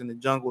crackers in the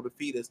jungle to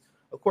feed us.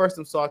 Of course,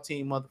 them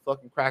saltine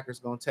motherfucking crackers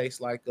gonna taste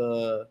like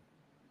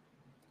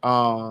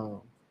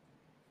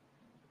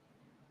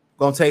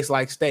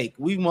steak.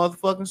 We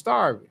motherfucking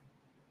starving.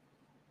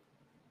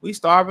 We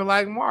starving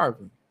like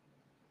Marvin.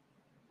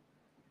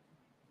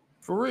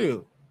 For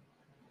real.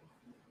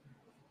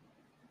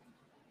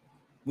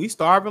 We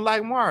starving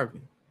like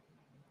Marvin.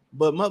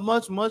 But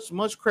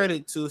much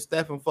credit to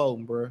Stephen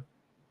Fulton, bro.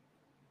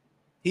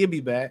 He'll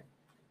be back.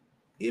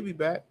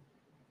 But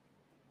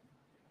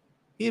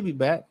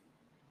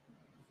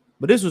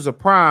this was a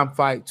prime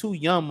fight. Two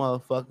young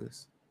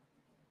motherfuckers.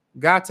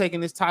 Guy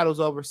taking his titles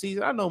overseas.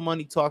 I know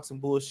money talks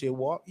and bullshit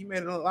walk. He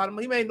made a lot of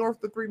money. He made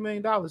north of $3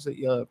 million a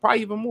year,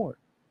 probably even more.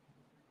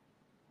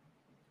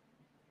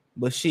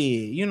 But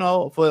shit, you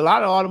know, for a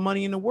lot of all the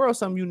money in the world,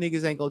 some of you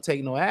niggas ain't gonna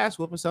take no ass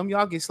whooping. Some of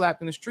y'all get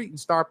slapped in the street and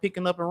start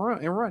picking up and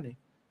running.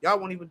 Y'all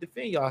won't even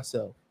defend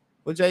yourself.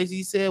 What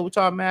Jay-Z said, what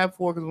y'all mad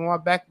for? Because when my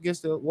back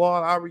against the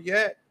wall, I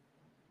react.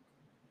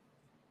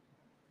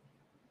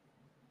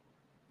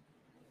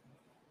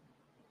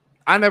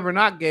 I never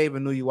not gave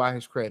Inoue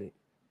his credit.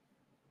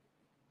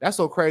 That's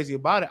so crazy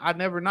about it. I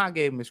never not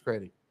gave him his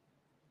credit.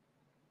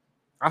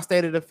 I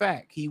stated a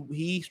fact.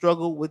 He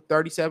struggled with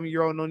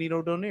 37-year-old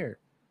Nonito Donaire.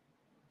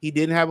 He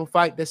didn't have a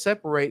fight that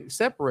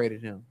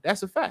separated him.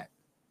 That's a fact.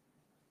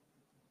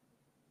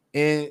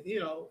 And, you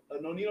know,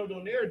 Nonito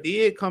Donaire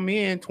did come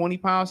in 20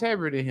 pounds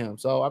heavier than him.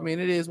 So, I mean,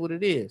 it is what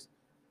it is.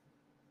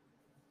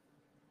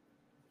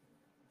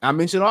 I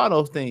mentioned all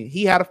those things.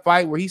 He had a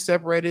fight where he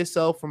separated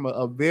himself from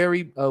a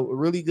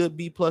really good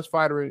B-plus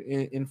fighter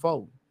in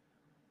Fulton.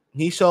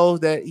 He shows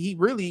that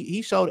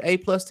he showed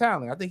A-plus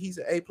talent. I think he's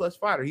an A-plus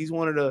fighter. He's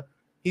one of the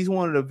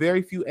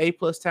very few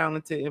A-plus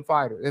talented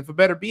fighters. And for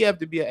better BF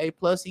to be an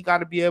A-plus, he got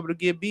to be able to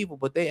get beeful,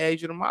 but they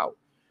aged him out.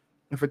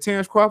 And for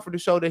Terrence Crawford to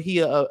show that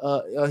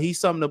he's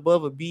something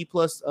above a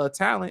B-plus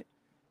talent,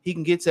 he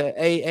can get to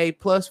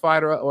A-plus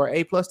fighter or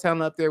A-plus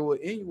talent up there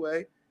with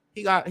Inoue.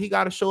 He got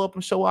to show up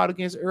and show out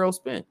against Errol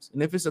Spence.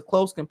 And if it's a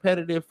close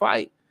competitive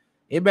fight,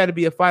 it better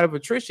be a fight of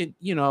attrition,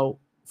 you know,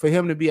 for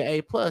him to be an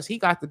A+. He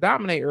got to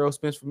dominate Errol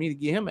Spence for me to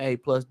get him an A+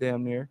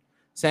 damn near.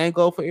 Same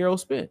goal for Errol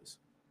Spence.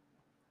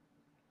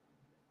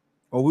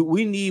 Or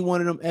we need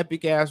one of them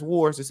epic ass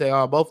wars to say,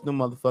 oh, both of them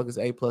motherfuckers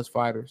A+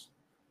 fighters.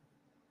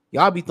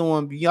 Y'all be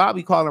calling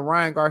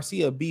Ryan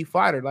Garcia a B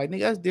fighter. Like,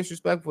 nigga, that's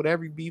disrespectful to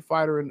every B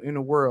fighter in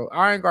the world.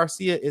 Ryan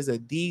Garcia is a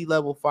D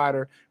level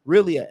fighter,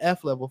 really an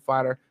F level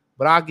fighter,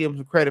 but I'll give him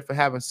some credit for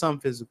having some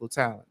physical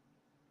talent.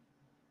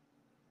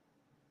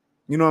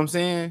 You know what I'm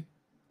saying?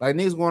 Like,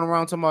 niggas going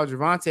around talking about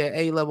Gervonta, an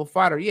A-level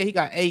fighter. Yeah, he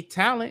got A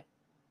talent,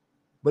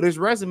 but his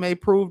resume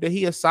proved that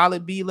he a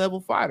solid B-level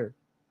fighter.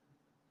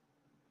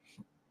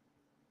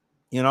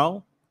 You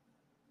know?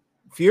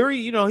 Fury,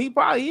 you know, he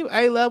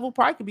A-level,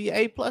 probably could be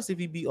A+ if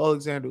he beat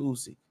Alexander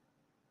Usyk.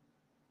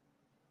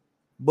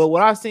 But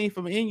what I seen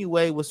from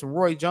Inoue was some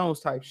Roy Jones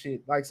type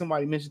shit, like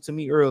somebody mentioned to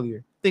me earlier.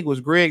 I think it was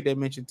Greg that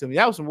mentioned to me.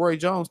 That was some Roy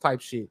Jones type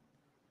shit.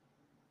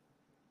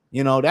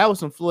 You know, that was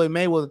some Floyd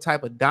Mayweather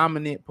type of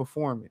dominant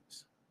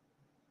performance.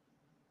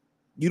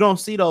 You don't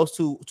see those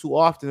too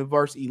often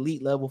versus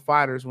elite level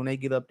fighters when they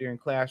get up there and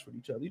clash with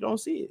each other. You don't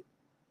see it.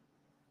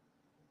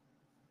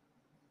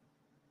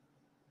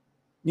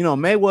 You know,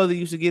 Mayweather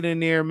used to get in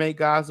there, make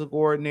guys look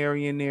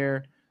ordinary in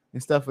there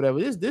and stuff, whatever.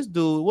 This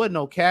dude wasn't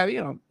no cab.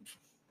 You know,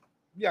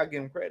 you gotta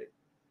give him credit.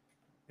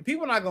 And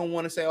people are not gonna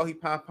want to say, oh, he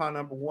pound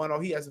number one,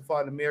 or he hasn't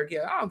fought in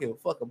America. I don't give a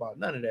fuck about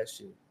none of that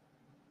shit.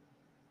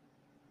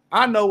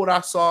 I know what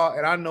I saw,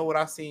 and I know what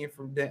I seen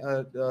from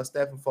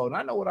Stephen Fulton.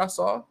 I know what I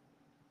saw.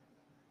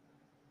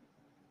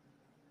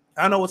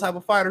 I know what type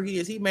of fighter he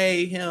is. He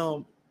made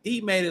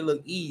it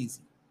look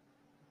easy.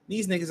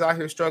 These niggas out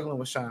here struggling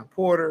with Sean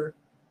Porter.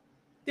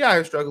 They out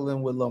here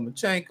struggling with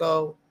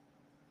Lomachenko.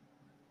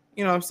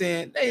 You know what I'm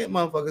saying? They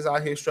motherfuckers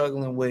out here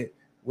struggling with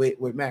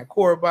Matt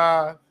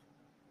Korobov.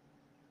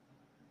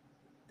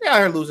 They out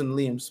here losing to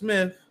Liam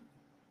Smith.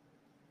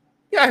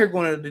 They out here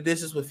going to the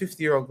distance with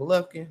 50-year-old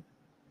Golovkin.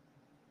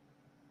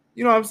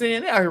 You know what I'm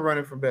saying? They out here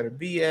running from better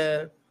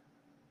BF.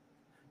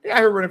 They out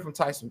here running from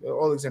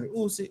Alexander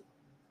Usyk.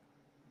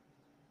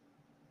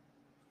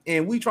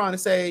 And we trying to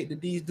say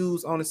that these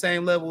dudes on the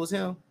same level as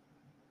him?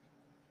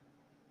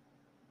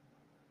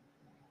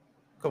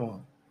 Come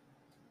on.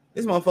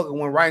 This motherfucker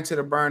went right into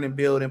the burning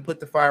building, put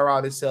the fire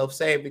out himself,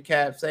 saved the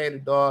cat, saved the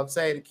dog,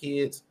 saved the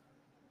kids,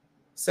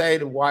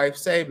 saved the wife,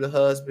 saved the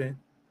husband.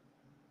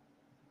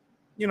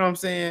 You know what I'm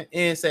saying?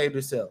 And saved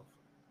himself.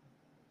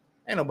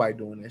 Ain't nobody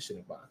doing that shit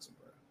in boxing,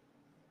 bro.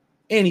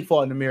 And he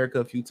fought in America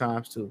a few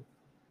times too.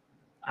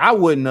 I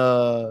wouldn't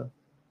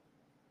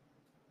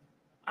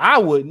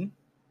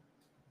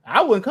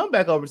come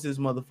back over to this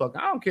motherfucker.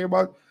 I don't care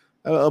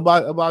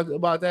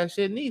about that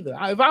shit neither.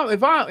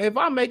 If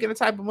I'm making the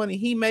type of money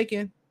he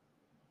making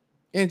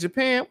in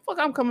Japan, fuck,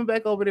 I'm coming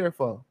back over there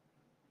for.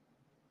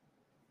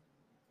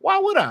 Why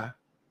would I?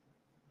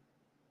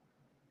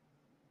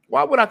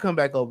 Why would I come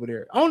back over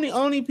there?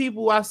 Only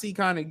people I see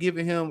kind of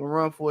giving him a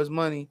run for his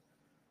money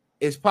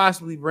is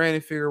possibly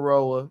Brandon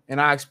Figueroa,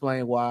 and I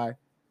explain why.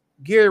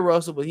 Gary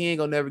Russell, but he ain't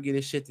gonna never get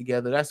his shit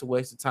together. That's a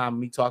waste of time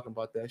me talking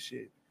about that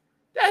shit.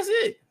 That's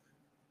it.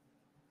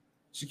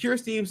 Shakur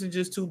Stevenson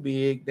just too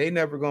big. They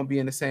never gonna be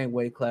in the same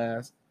weight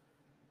class.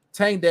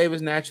 Tank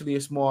Davis naturally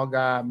a small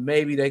guy.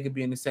 Maybe they could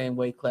be in the same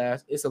weight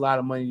class. It's a lot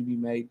of money to be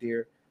made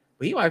there.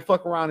 But he might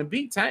fuck around and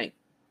beat Tank.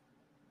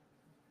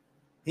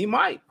 He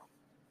might.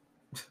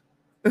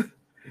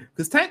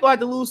 Because Tank gonna have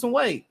to lose some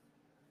weight.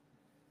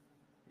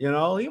 You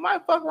know, he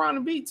might fuck around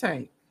and beat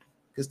Tank.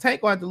 Because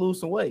Tank gonna have to lose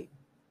some weight.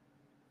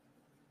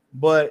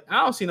 But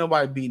I don't see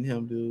nobody beating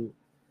him, dude.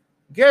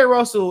 Gary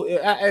Russell,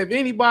 if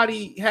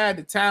anybody had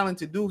the talent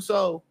to do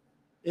so,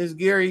 is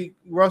Gary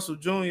Russell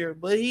Jr.,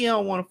 but he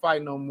don't want to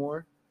fight no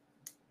more.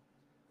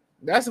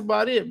 That's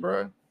about it,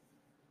 bro.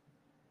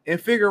 and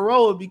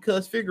Figueroa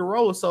because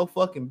Figueroa is so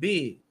fucking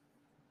big.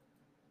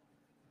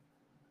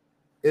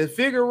 If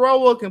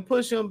Figueroa can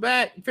push him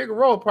back,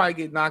 Figueroa probably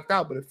get knocked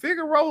out. But if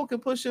Figueroa can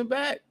push him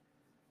back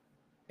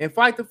and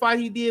fight the fight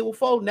he did with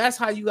Fulton, that's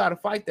how you got to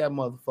fight that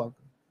motherfucker.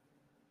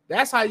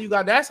 That's how you're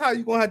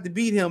gonna have to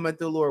beat him at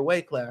the lower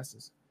weight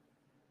classes.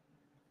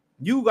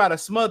 You gotta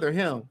smother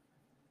him.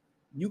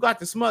 You got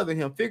to smother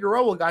him.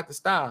 Figueroa got the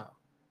style.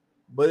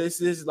 But it's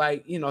just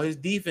like, you know, his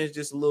defense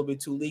just a little bit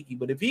too leaky.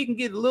 But if he can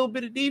get a little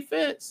bit of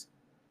defense,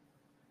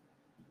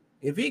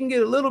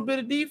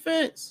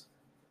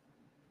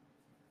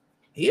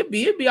 he'll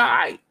be all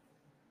right.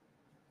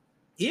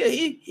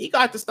 He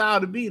got the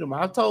style to beat him.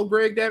 I told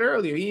Greg that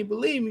earlier. He didn't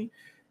believe me.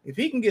 If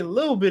he can get a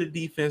little bit of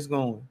defense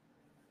going,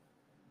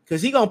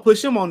 because he gonna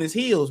push him on his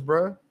heels,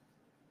 bro.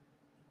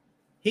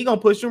 He gonna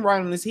push him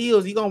right on his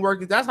heels. He gonna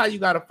work it. That's how you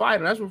gotta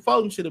fight him. That's where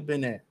Fulton should have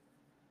been at.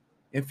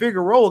 And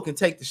Figueroa can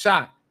take the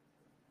shot.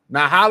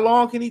 Now, how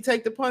long can he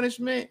take the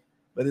punishment?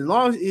 But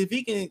if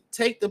he can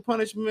take the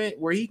punishment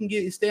where he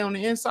can stay on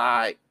the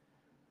inside,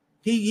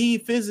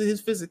 his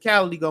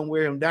physicality gonna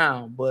wear him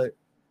down. But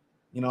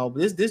you know,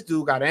 this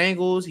dude got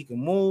angles, he can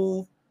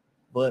move.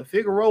 But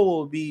Figueroa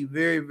will be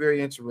very,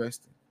 very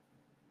interesting.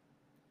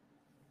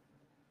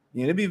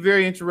 Yeah, it'll be a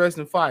very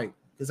interesting fight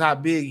because how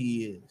big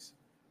he is.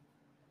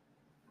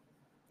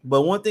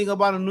 But one thing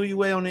about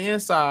Inoue on the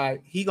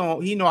inside, he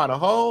know how to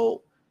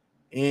hold.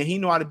 And he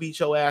know how to beat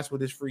your ass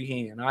with his free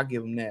hand. I'll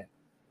give him that.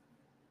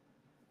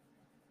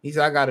 He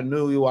said, I got a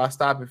Inoue. I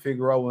stop at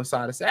Figueroa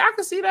inside and say, I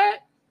can see that.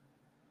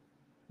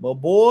 But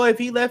boy, if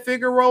he let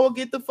Figueroa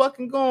get the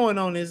fucking going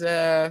on his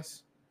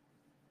ass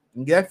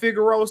and get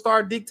Figueroa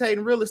start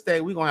dictating real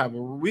estate, we're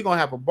gonna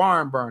have a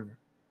barn burner.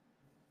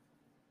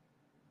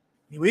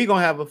 We're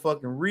gonna have a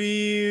fucking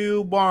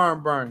real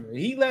barn burner.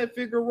 He let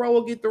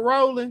Figueroa get the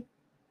rolling.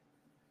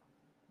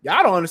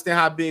 Y'all don't understand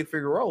how big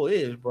Figueroa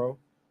is, bro.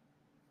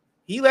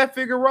 He let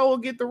Figueroa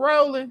get the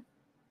rolling.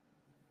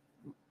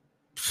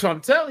 So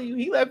I'm telling you,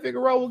 he let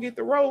Figueroa get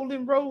the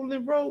rolling.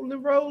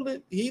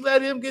 He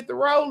let him get the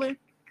rolling.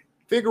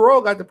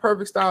 Figueroa got the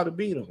perfect style to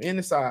beat him in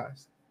the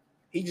size.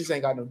 He just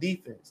ain't got no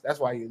defense. That's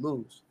why he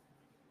lose.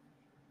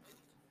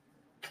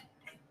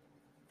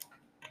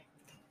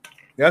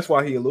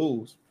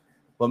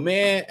 But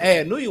man,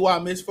 hey, I knew you I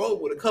missed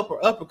Fulton with a couple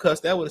of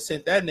uppercuts. That would have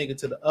sent that nigga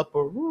to the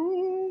upper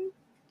room.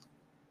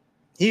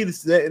 He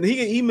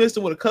missed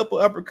him with a couple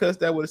uppercuts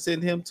that would have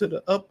sent him to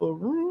the upper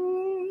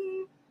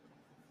room.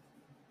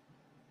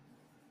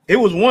 It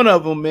was one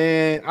of them,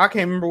 man. I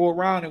can't remember what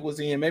round it was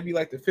in. Maybe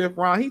like the 5th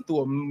round. He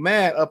threw a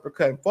mad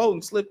uppercut and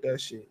Fulton slipped that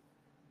shit.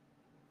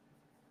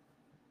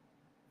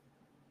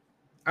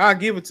 I'll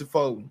give it to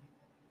Fulton.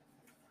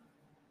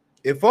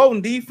 If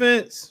Fulton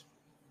defense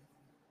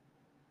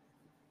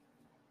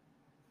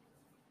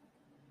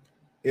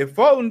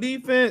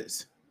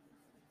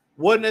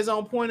wasn't as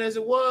on point as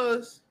it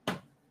was,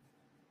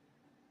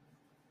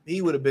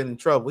 he would have been in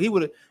trouble.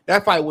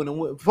 That fight wouldn't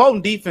win.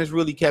 Fulton defense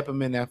really kept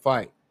him in that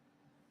fight.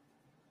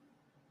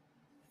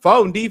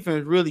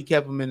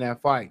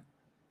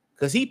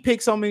 Because he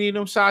picked so many of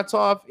them shots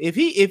off. If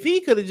he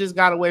could have just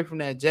got away from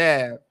that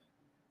jab,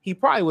 he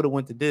probably would have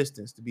went the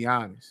distance, to be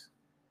honest.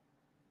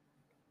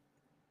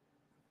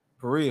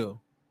 For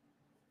real.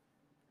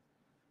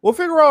 Well,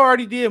 Figueroa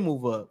already did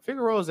move up.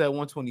 Figueroa's at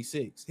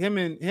 126. Him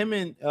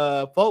and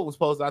Fulton was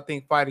supposed to, I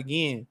think, fight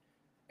again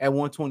at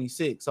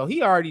 126. So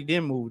he already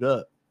did moved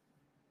up.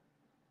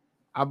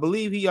 I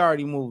believe he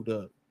already moved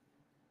up.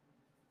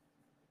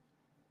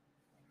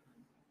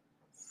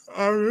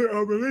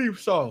 I believe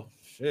so.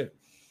 Shit.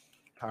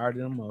 Tired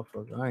of them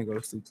motherfuckers. I ain't go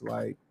to sleep till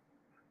like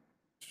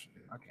shit,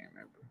 I can't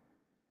remember.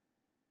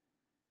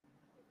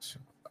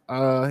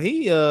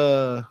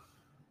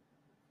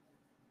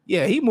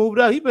 He moved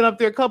up. He been up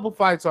there a couple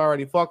fights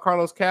already. Fought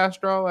Carlos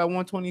Castro at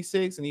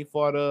 126, and he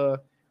fought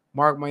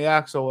Mark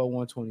Mayaxo at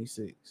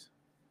 126.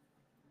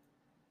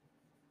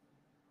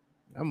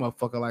 That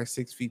motherfucker like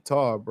 6 feet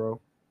tall,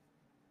 bro.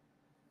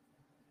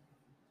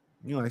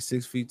 You like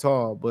 6 feet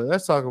tall, but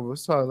let's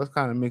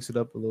kind of mix it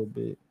up a little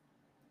bit.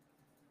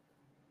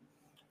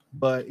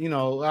 But you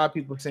know, a lot of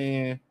people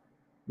saying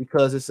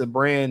because it's a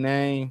brand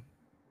name.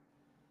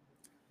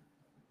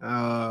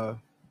 Man,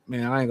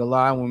 I ain't gonna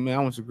lie. I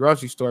went to the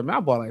grocery store, man, I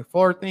bought like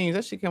 4 things.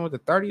 That shit came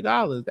with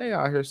 $30. They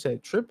out here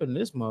said tripping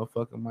this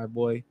motherfucker, my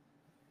boy.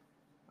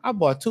 I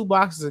bought 2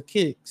 boxes of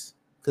kicks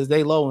because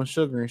they low in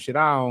sugar and shit.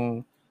 I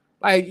don't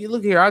like.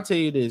 Look here, I'll tell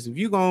you this: if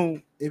you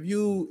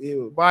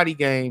body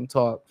game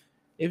talk.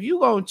 If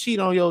you gonna cheat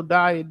on your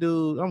diet,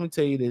 dude, I'm gonna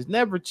tell you this: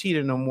 never cheat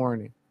in the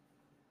morning.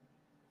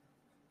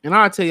 And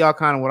I'll tell y'all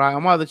kind of what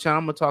I'm other channel.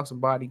 I'm gonna talk some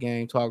body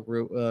game talk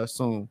real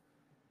soon.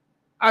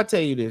 I'll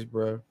tell you this,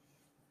 bro.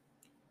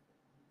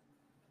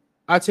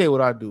 I'll tell you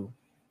what I do.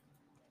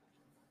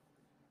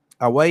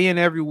 I weigh in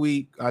every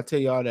week. I'll tell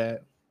y'all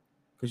that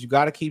because you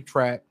got to keep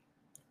track.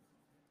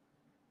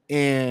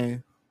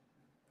 And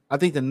I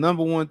think the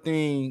 #1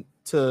 thing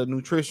to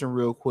nutrition,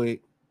 real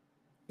quick,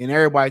 and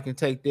everybody can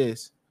take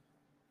this.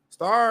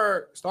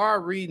 Start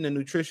reading the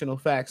nutritional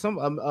facts. Some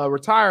a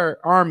retired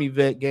Army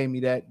vet gave me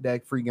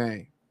that free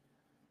game.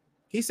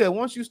 He said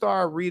once you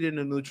start reading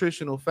the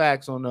nutritional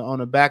facts on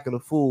the back of the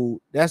food,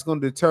 that's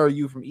going to deter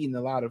you from eating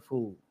a lot of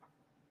food.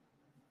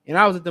 And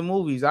I was at the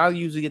movies. I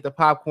usually get the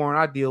popcorn.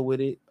 I deal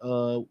with it.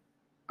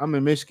 I'm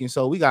in Michigan,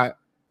 so we got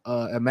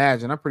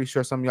Imagine. I'm pretty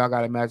sure some of y'all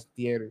got Imagine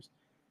theaters.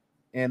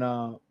 And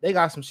they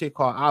got some shit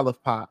called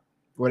olive pop,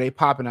 where they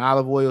pop in the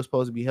olive oil. Is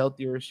supposed to be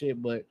healthier and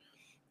shit, but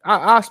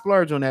I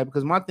splurge on that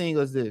because my thing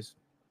is this.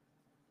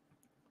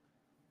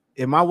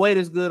 If my weight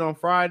is good on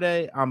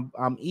Friday, I'm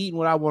eating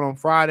what I want on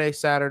Friday,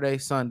 Saturday,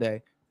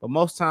 Sunday. But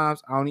most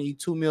times I only eat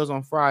 2 meals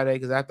on Friday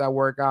because after I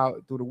work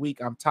out through the week,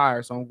 I'm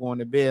tired. So I'm going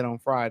to bed on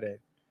Friday.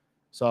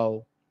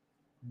 So,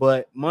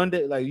 but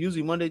Monday, like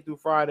usually Monday through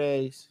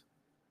Fridays,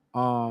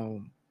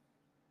 only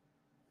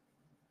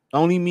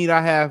meat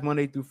I have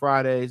Monday through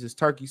Fridays is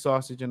turkey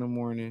sausage in the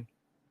morning.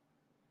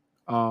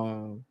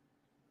 I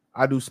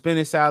do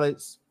spinach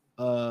salads,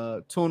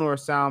 tuna or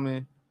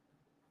salmon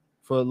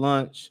for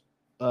lunch,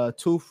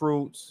 2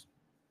 fruits.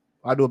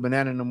 I do a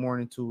banana in the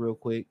morning too, real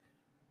quick,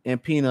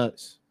 and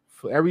peanuts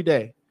for every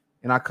day.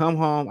 And I come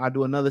home, I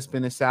do another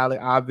spinach salad.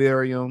 I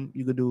vary them.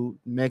 You could do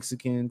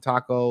Mexican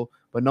taco,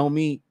 but no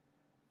meat.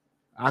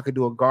 I could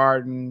do a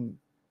garden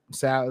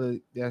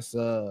salad that's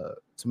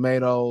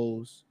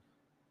tomatoes,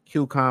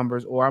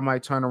 cucumbers, or I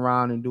might turn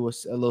around and do a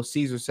little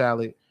Caesar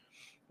salad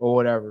or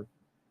whatever.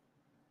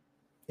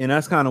 And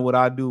that's kind of what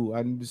I do.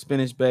 I do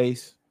spinach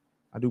base.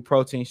 I do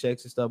protein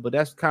shakes and stuff, but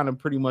that's kind of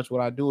pretty much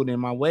what I do. And then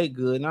my weight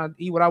good, and I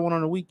eat what I want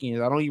on the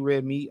weekends. I don't eat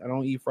red meat. I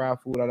don't eat fried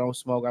food. I don't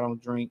smoke. I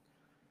don't drink.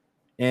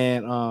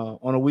 And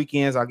on the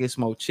weekends, I get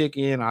smoked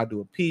chicken. I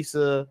do a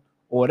pizza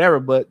or whatever.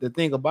 But the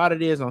thing about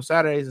it is, on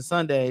Saturdays and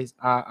Sundays,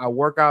 I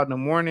work out in the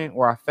morning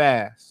or I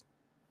fast.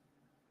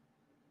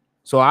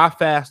 So I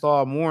fast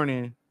all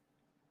morning.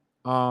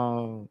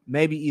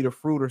 Maybe eat a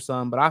fruit or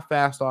something, but I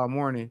fast all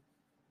morning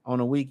on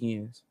the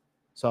weekends.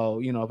 So,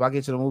 you know, if I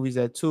get to the movies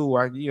at 2,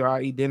 or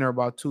I eat dinner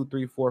about 2,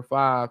 3, 4,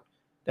 5,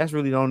 that's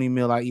really the only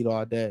meal I eat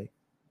all day.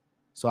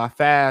 So I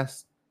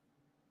fast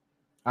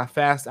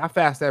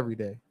every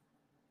day.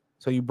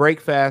 So you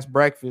break fast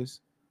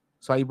breakfast.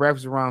 So I eat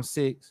breakfast around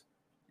 6.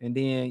 And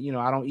then, you know,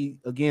 I don't eat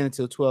again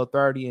until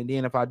 12:30. And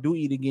then if I do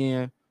eat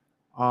again,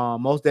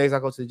 most days I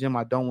go to the gym,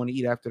 I don't want to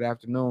eat after the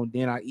afternoon.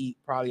 Then I eat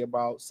probably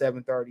about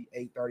 7:30,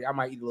 8:30. I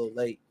might eat a little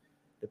late.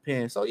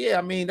 Depends. So yeah,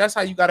 I mean, that's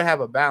how you got to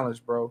have a balance,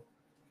 bro.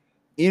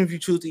 Even if you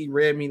choose to eat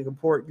red meat and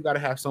pork, you got to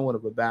have somewhat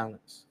of a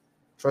balance.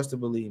 Trust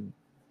and believe me.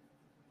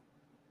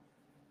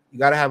 You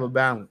got to have a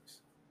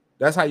balance.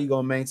 That's how you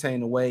going to maintain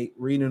the weight.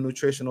 Reading the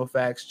nutritional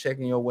facts,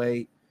 checking your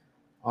weight.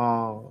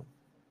 You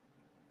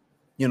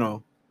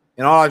know,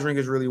 and all I drink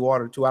is really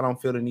water too. I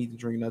don't feel the need to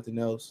drink nothing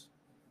else.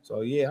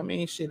 So yeah, I mean,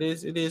 it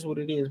is what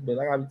it is. But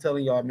like I be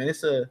telling y'all, man,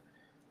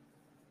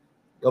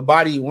 your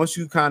body, once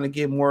you kind of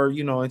get more,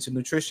 you know, into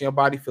nutrition, your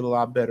body feel a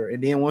lot better.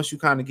 And then once you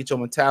kind of get your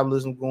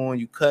metabolism going,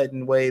 you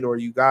cutting weight or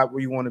you got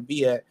where you want to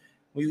be at.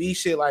 When you eat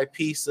shit like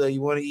pizza, you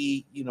want to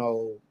eat, you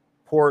know,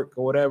 pork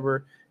or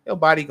whatever, your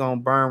body gonna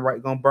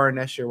burn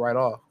that shit right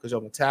off because your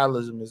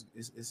metabolism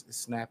is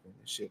snapping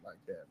and shit like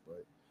that.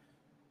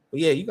 But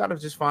yeah, you gotta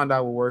just find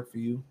out what works for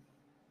you,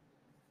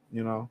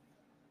 you know.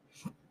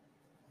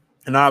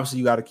 And obviously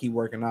you gotta keep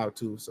working out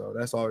too. So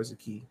that's always the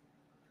key.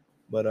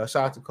 But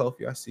shout out to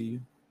Kofi, I see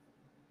you.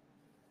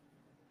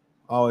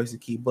 Always the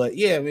key. But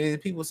yeah, I mean,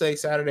 people say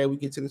Saturday we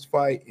get to this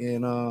fight,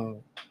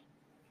 and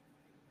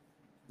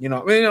you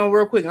know,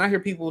 real quick, and I hear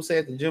people say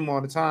at the gym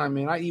all the time,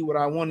 man, I eat what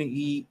I want to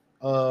eat,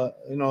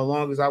 you know, as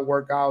long as I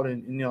work out,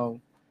 and you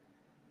know,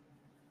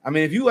 I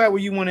mean, if you at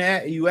where you want to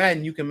at,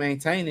 and you can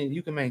maintain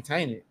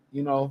it,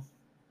 you know,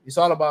 it's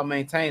all about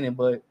maintaining,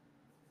 but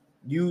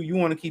you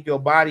want to keep your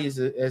body as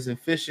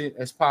efficient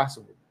as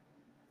possible.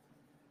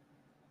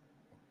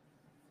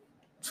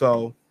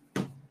 So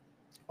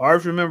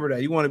always remember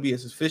that you want to be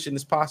as efficient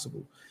as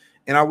possible.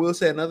 And I will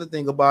say another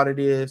thing about it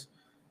is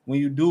when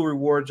you do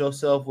reward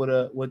yourself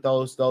with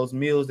those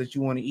meals that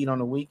you want to eat on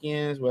the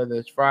weekends, whether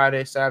it's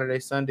Friday,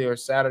 Saturday, Sunday, or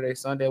Saturday,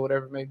 Sunday,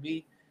 whatever it may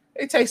be,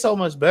 they taste so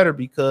much better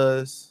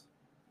because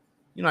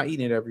you're not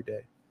eating it every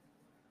day.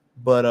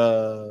 But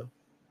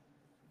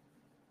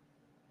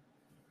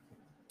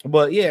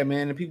yeah,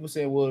 man, and people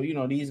say, well, you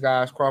know, these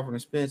guys, Crawford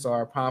and Spence,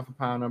 are pound for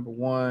pound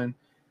 #1.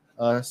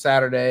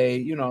 Saturday,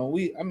 you know,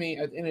 I mean,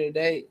 at the end of the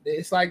day,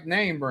 it's like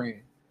name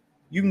brand.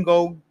 You can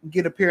go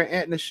get a pair of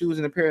Etna shoes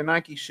and a pair of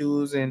Nike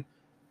shoes, and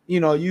you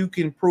know, you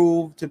can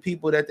prove to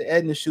people that the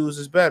Etna shoes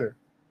is better.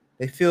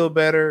 They feel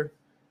better.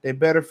 They're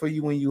better for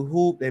you when you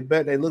hoop. They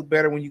look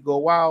better when you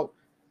go out.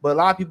 But a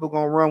lot of people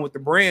gonna run with the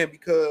brand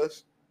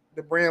because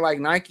the brand, like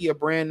Nike, a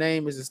brand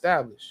name is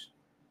established.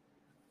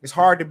 It's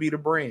hard to be the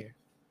brand.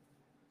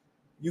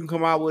 You can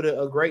come out with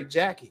a great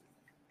jacket.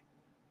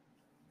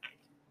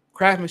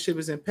 Craftsmanship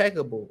is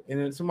impeccable, and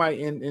then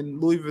somebody in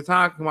Louis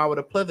Vuitton come out with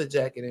a pleather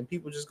jacket, and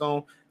people just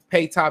gonna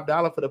pay top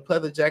dollar for the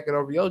pleather jacket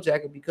over your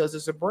jacket because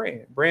it's a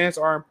brand. Brands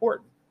are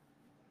important.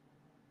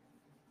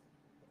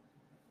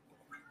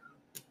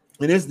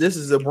 And this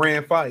is a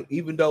brand fight,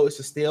 even though it's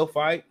a stale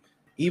fight,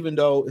 even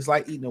though it's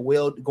like eating a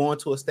whale, going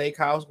to a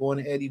steakhouse,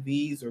 going to Eddie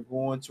V's or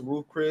going to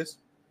Ruth Chris.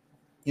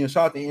 You know,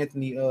 shout out to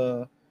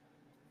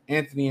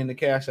Anthony in the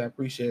cash. I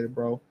appreciate it,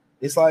 bro.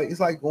 It's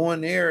like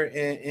going there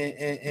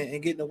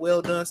and getting a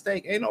well done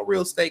steak. Ain't no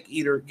real steak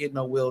eater getting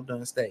no well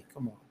done steak.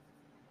 Come on.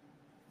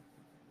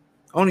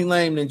 Only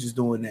lame ninjas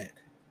doing that,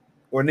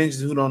 or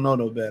ninjas who don't know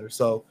no better.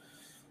 So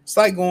it's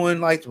like going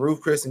like to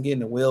Ruth Chris and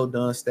getting a well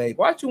done steak.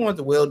 Why'd you want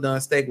the well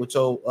done steak with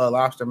your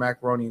lobster,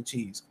 macaroni, and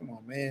cheese? Come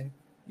on, man.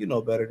 You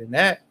know better than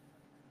that.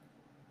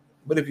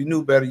 But if you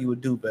knew better, you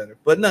would do better.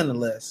 But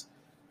nonetheless,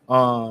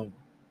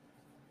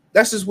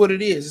 that's just what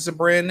it is. It's a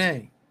brand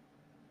name.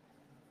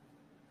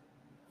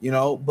 You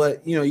know,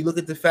 but you know, you look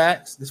at the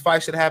facts. This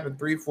fight should have happened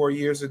 3-4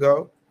 years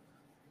ago.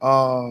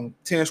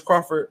 Terrence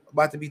Crawford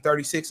about to be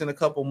 36 in a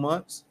couple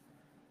months.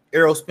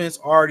 Errol Spence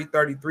already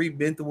 33,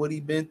 been through what he's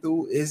been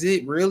through. Is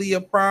it really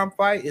a prime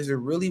fight? Is it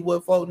really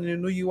what Fulton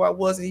and Inoue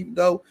was? Even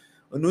though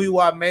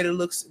Inoue made it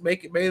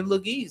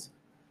look easy.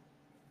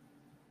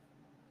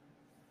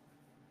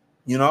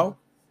 You know,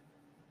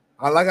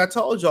 like I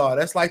told y'all,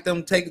 that's like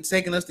them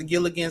taking us to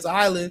Gilligan's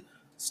Island,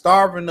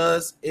 starving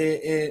us,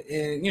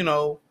 and you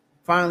know,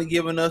 finally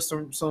giving us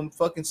some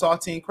fucking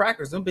saltine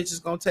crackers. Them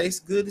bitches gonna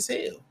taste good as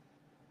hell.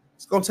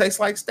 It's gonna taste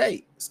like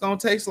steak. It's gonna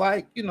taste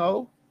like, you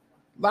know,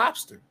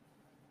 lobster.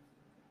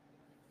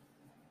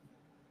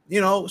 You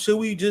know, should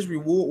we just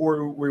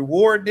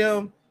reward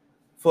them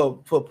for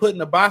putting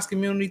the box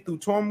community through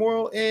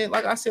turmoil? And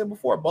like I said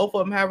before, both of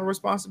them have a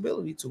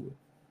responsibility to it.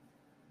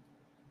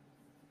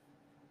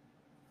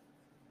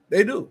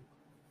 They do.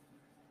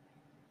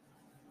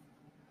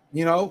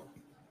 You know,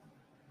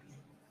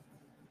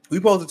 we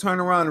supposed to turn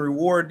around and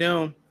reward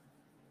them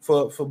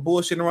for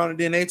bullshitting around, and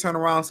then they turn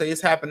around and say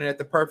it's happening at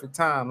the perfect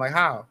time. Like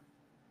how?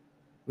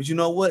 But you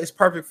know what? It's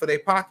perfect for their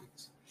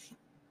pockets.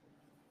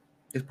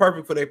 It's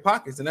perfect for their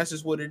pockets, and that's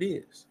just what it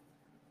is.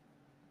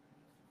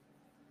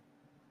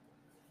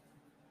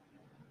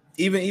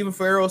 Even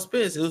for Errol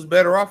Spence, it was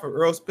better off if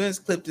Errol Spence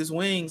clipped his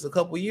wings a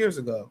couple years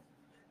ago.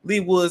 Lee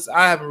Woods,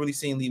 I haven't really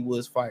seen Lee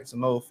Woods fight, so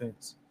no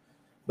offense.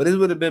 But it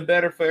would have been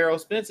better for Errol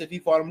Spence if he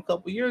fought him a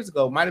couple years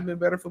ago. Might have been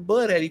better for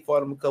Bud had he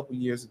fought him a couple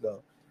years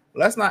ago. But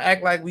let's not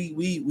act like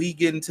we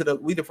get into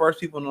the first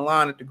people in the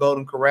line at the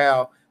Golden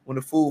Corral when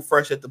the food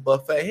fresh at the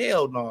buffet.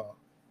 Hell no.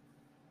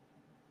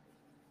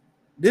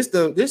 This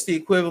the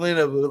equivalent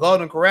of the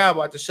Golden Corral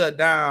about to shut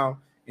down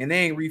and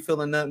they ain't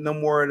refilling no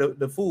more of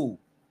the food.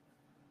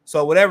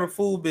 So whatever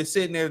food been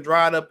sitting there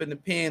dried up in the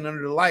pan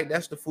under the light,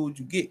 that's the food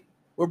you get.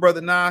 What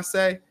brother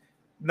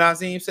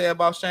Nazim say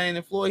about Shane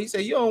and Floyd? He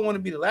said, you don't want to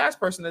be the last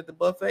person at the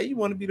buffet. You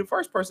want to be the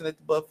first person at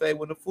the buffet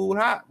when the food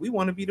hot. We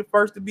want to be the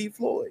first to beat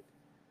Floyd.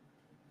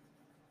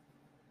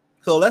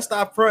 So let's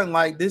stop fronting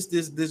like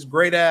this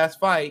great ass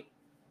fight,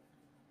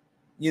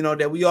 you know,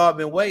 that we all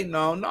been waiting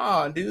on.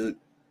 Nah, dude.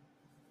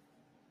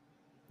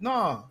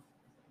 Nah.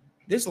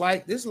 This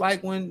like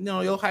when, you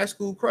know, your high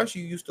school crush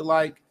you used to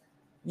like,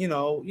 you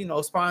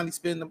know, finally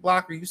spin the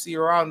blocker. You see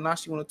her out and now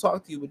she want to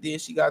talk to you, but then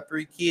she got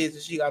 3 kids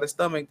and she got a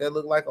stomach that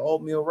look like an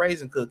oatmeal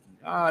raisin cookie.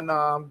 Nah,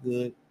 I'm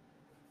good.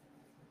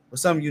 But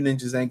some of you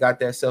ninjas ain't got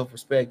that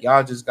self-respect.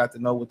 Y'all just got to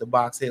know what the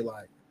box hit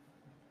like.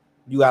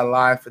 You got to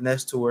lie,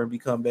 finesse to her and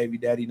become baby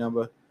daddy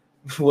number,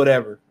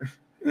 whatever.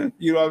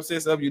 You know what I'm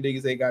saying? Some of you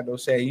niggas ain't got no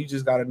shame. You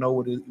just got to know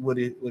what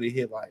it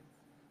hit like.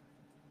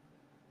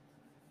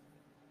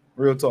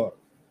 Real talk.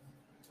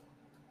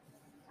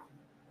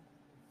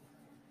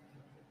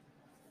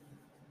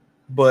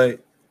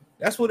 But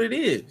that's what it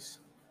is.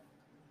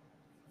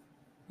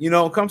 You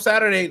know, come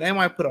Saturday, they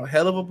might put a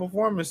hell of a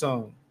performance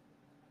on.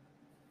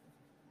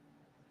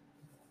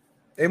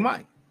 They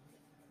might.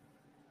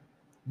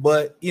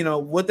 But you know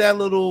what that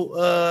little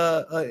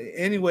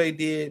anyway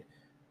did,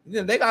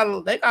 you know, they got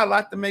a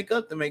lot to make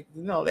up they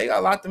got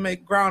a lot to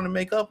make ground to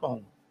make up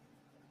on.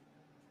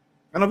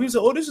 I know people say,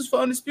 oh, this is for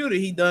Undisputed.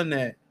 He done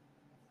that.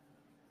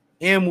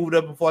 And moved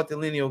up and fought the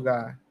lineal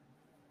guy.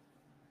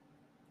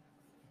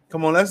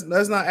 Come on, let's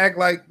not act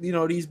like, you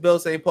know, these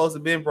belts ain't supposed to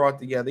have been brought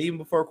together. Even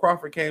before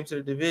Crawford came to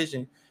the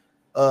division,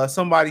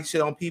 somebody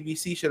should on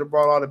PBC should have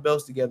brought all the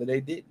belts together.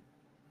 They didn't.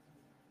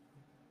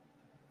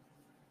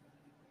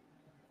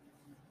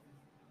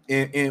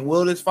 And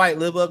will this fight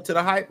live up to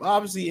the hype?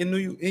 Obviously,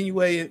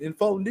 Inoue and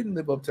Fulton didn't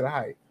live up to the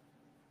hype.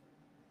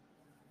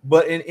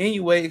 But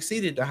Inoue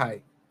exceeded the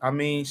hype. I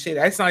mean, shit,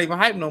 that's not even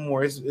hype no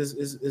more. It's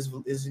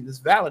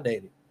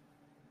validated.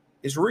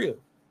 It's real.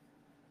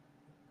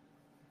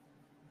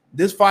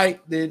 This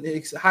fight,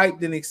 the hype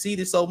then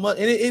exceeded so much,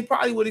 and it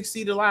probably would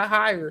exceed a lot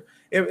higher.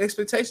 If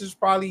expectations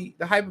probably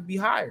the hype would be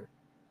higher,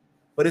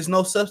 but there's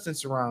no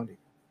substance around it.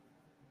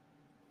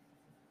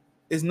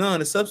 It's none.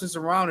 The substance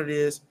around it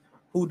is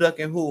who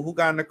ducking who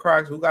got in the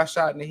cracks, who got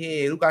shot in the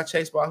head, who got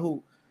chased by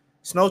who.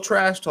 It's no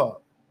trash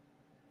talk,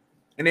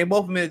 and they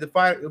both admitted the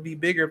fight would be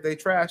bigger if they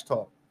trash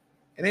talk,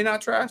 and they're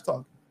not trash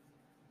talking.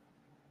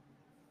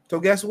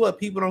 So guess what?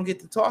 People don't get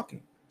to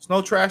talking. It's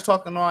no trash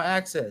talking on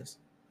access.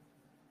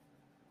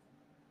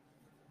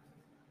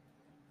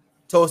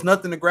 So it's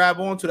nothing to grab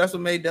onto. That's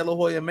what made De La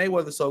Hoya and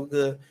Mayweather so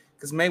good,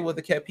 because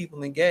Mayweather kept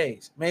people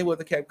engaged.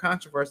 Mayweather kept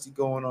controversy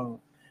going on.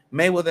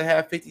 Mayweather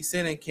had 50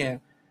 Cent in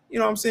camp. You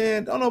know what I'm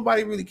saying? Don't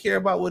nobody really care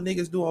about what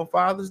niggas do on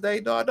Father's Day,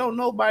 dog. Don't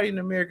nobody in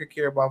America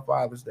care about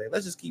Father's Day.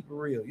 Let's just keep it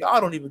real.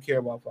 Y'all don't even care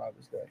about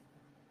Father's Day.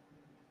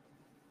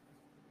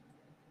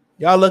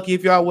 Y'all lucky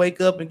if y'all wake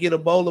up and get a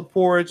bowl of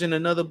porridge and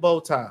another bow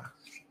tie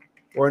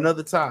or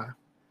another tie.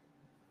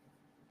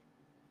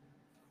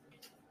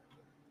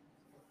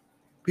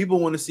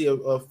 People want to see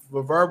a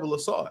verbal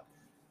assault.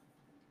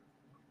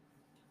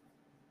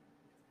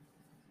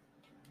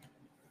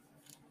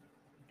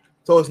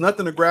 So it's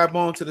nothing to grab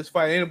on to this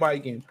fight. Ain't nobody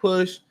getting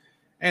pushed.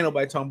 Ain't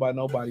nobody talking about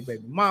nobody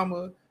baby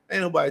mama.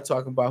 Ain't nobody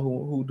talking about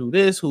who do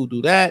this, who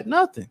do that.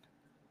 Nothing.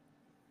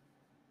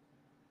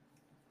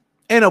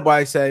 Ain't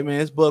nobody say,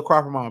 man, it's Bud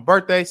Crawford mama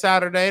birthday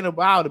Saturday. Ain't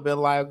nobody, I would have been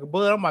like,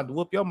 Bud, I'm about to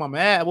whoop your mama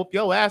ass, whoop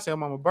your ass on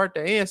mama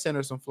birthday and send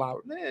her some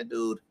flowers. Man,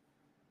 dude.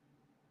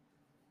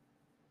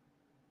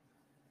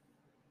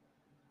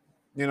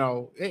 You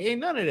know, it ain't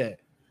none of that.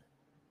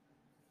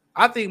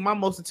 I think my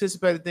most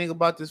anticipated thing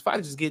about this fight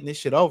is just getting this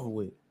shit over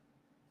with.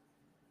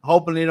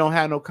 Hoping they don't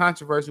have no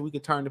controversy. We can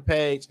turn the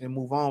page and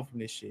move on from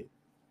this shit.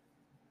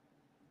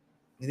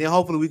 And then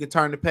hopefully we can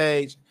turn the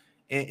page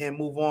and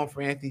move on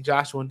for Anthony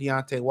Joshua and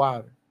Deontay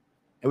Wilder.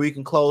 And we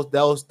can close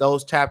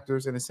those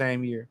chapters in the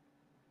same year.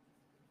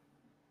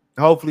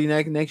 Hopefully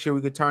next year we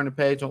could turn the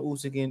page on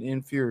Usyk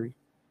and Fury.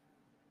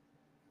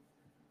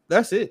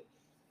 That's it.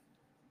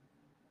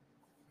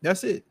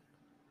 That's it.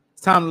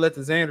 It's time to let the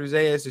Xander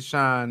Zayas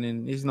shine,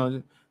 and you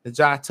know the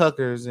Jai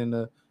Tuckers and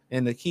the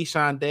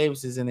Keyshawn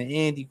Davises and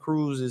the Andy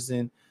Cruzes,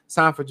 and it's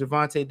time for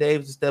Gervonta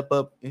Davis to step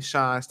up and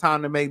shine. It's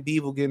time to make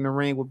Bevel get in the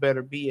ring with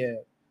better be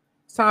at.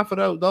 It's time for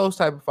those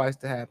type of fights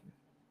to happen.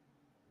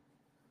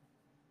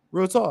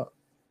 Real talk.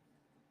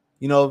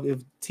 You know, if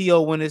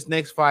T.O. win his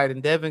next fight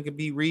and Devin can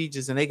beat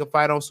Regis and they can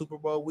fight on Super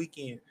Bowl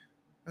weekend,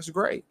 that's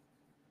great.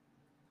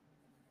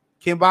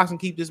 Can boxing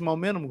keep this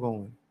momentum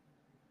going?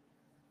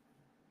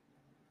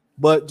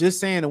 But just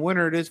saying the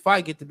winner of this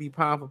fight get to be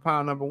pound for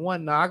pound number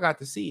one, now I got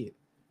to see it.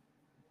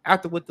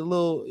 After what the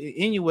little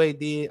Inoue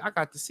did, I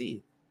got to see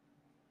it.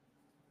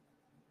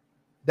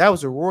 That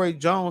was a Roy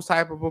Jones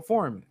type of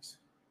performance.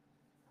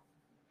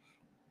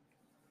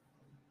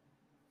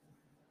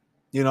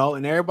 You know,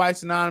 and everybody's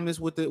synonymous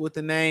with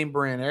the name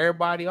brand.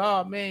 Everybody,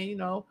 oh man, you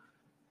know,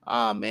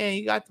 oh man,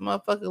 you got the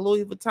motherfucking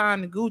Louis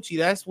Vuitton and Gucci.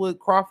 That's what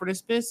Crawford and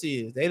Spence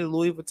is. They the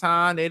Louis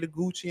Vuitton, they the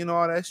Gucci and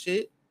all that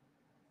shit.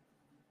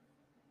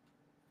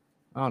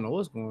 I don't know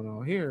what's going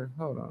on here.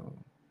 Hold on.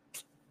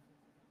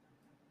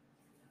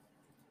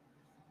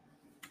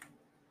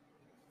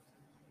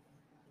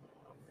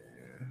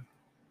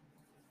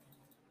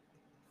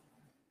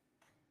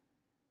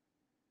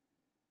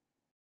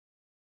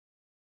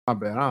 My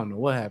bad. I don't know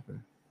what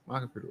happened. My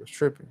computer was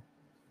tripping.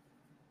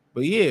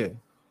 But yeah.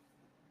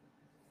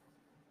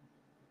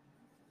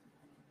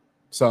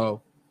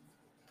 So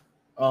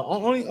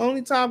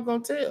only time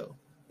gonna tell.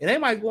 And they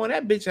might go in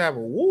that bitch and have a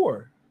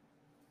war.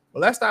 But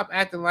let's stop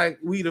acting like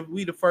we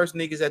the first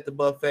niggas at the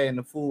buffet and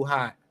the food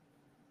hot.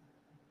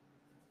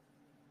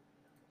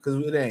 Cause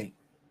it ain't.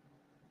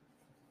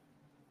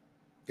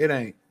 It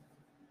ain't.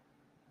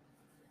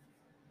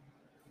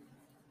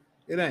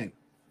 It ain't.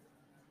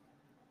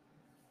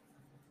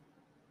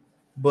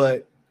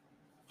 But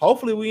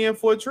hopefully we in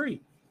for a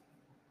treat.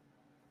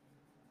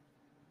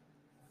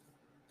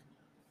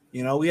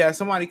 You know, we had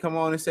somebody come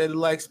on and said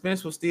like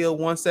Spence was still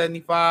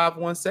 175,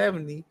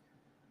 170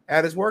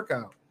 at his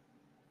workout.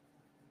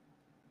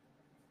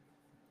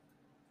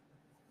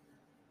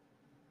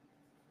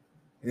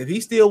 And if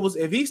he still was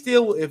If he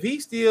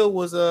still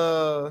was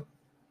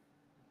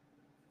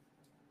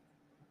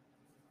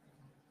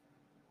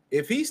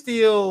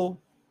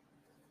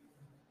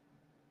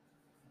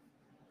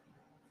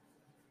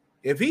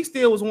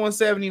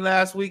 170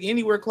 last week,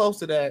 anywhere close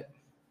to that,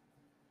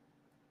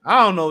 I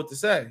don't know what to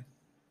say.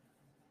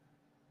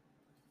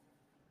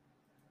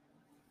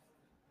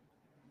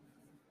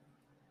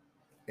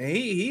 And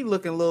he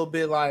looking a little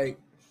bit like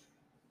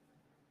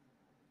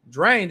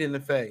drained in the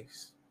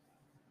face.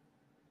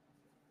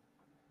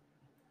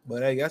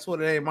 But hey, that's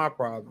what it ain't my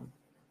problem.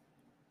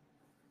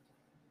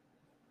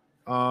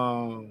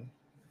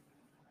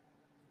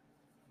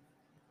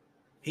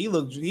 He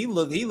looked a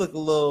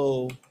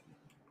little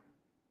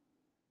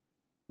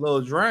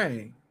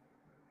drained.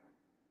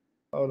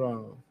 Hold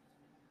on.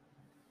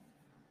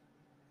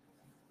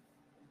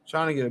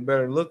 Trying to get a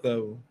better look of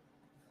him.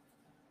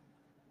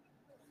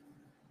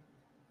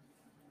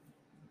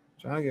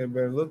 Trying to get a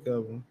better look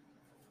of him.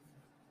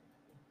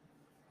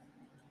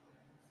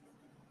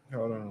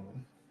 Hold on.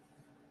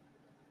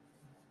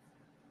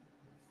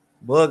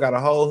 Bud got a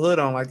whole hood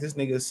on like this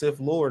nigga Sith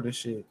Lord and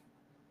shit.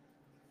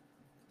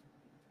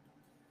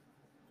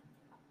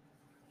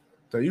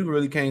 So you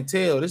really can't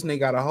tell. This nigga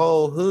got a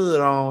whole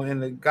hood on in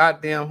the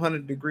goddamn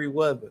 100-degree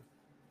weather.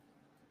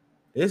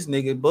 This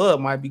nigga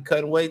Bud might be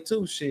cutting weight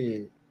too.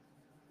 Shit.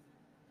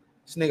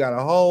 This nigga got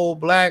a whole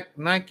black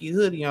Nike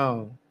hoodie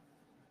on.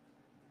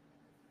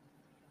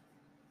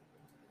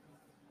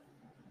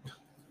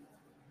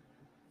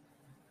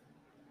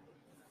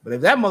 But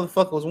if that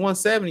motherfucker was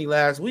 170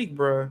 last week,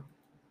 bro,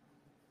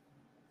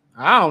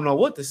 I don't know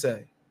what to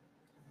say.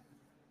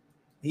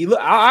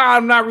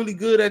 I'm not really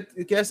good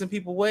at guessing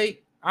people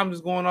weight. I'm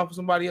just going off of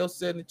somebody else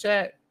said in the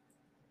chat.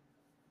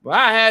 But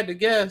I had to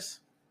guess.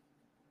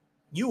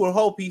 You would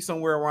hope he's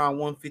somewhere around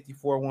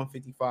 154,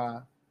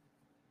 155.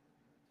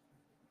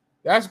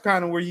 That's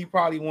kind of where you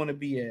probably want to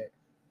be at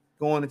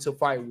going into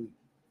fight week.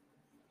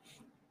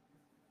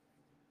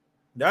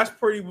 That's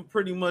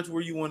pretty much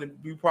where you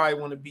probably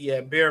want to be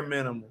at, bare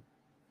minimum.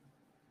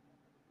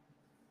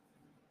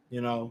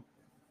 You know,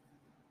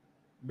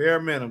 bare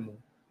minimum.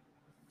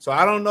 So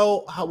I don't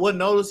know what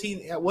notice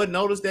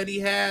that he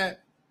had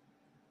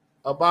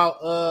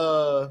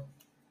about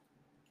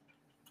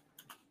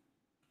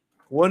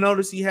what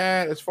notice he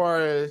had as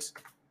far as,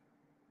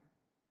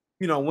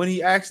 you know, when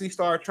he actually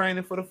started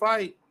training for the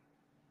fight.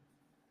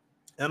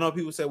 I know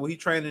people say, well, he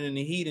training in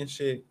the heat and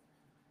shit.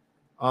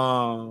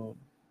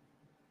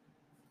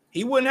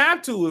 He wouldn't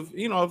have to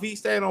if he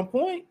stayed on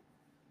point.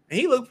 And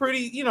he looked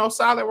pretty,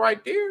 solid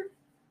right there.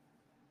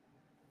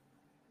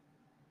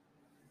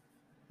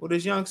 With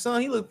his young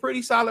son, he looked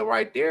pretty solid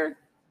right there.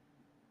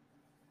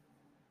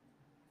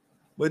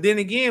 But then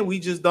again, we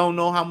just don't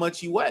know how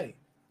much he weigh.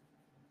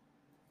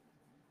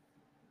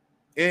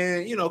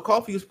 And,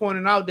 Coffee was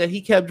pointing out that he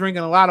kept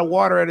drinking a lot of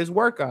water at his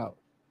workout.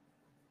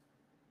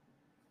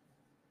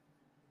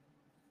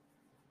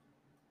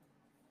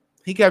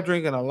 He kept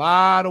drinking a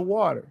lot of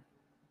water.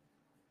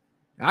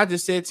 And I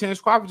just said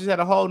Terrence Crawford just had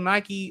a whole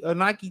Nike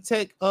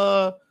Tech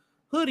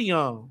hoodie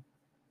on.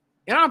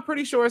 And I'm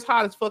pretty sure it's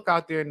hot as fuck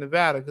out there in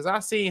Nevada because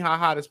I've seen how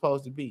hot it's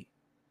supposed to be.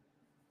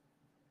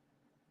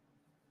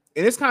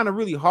 And it's kind of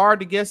really hard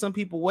to get some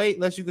people weight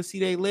unless you can see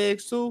their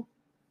legs too.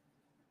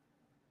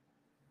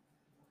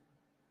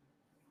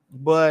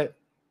 But,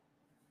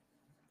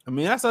 I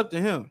mean, that's up to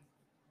him.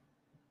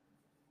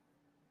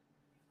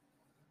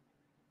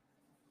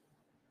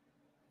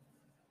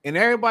 And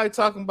everybody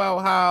talking about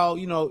how,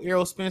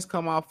 Errol Spence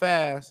come out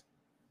fast.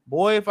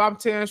 Boy, if I'm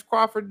Terrence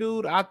Crawford,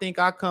 dude, I think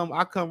I come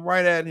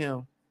right at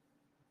him.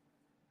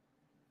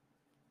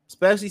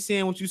 Especially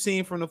seeing what you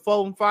seen from the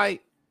Fulton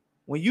fight.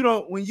 When you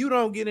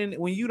don't get in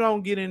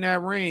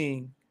that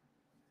ring,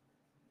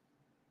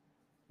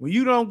 when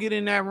you don't get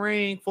in that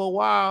ring for a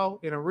while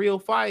in a real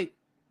fight,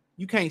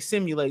 you can't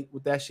simulate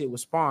with that shit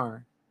with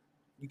sparring.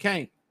 You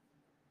can't.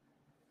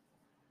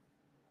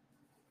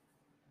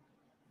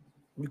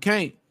 You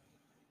can't.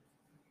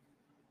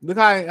 Look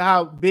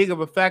how big of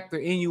a factor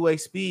Inoue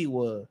speed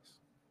was.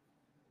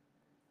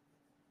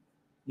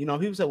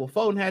 People say, well,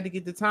 Fulton had to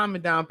get the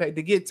timing down. To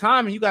get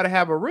timing, you got to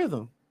have a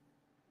rhythm.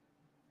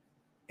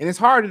 And it's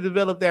hard to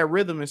develop that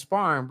rhythm in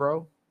sparring,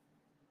 bro.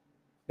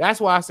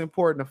 That's why it's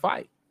important to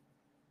fight.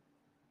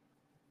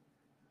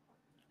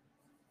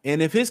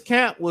 And if his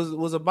camp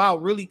was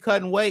about really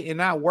cutting weight and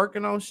not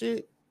working on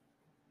shit,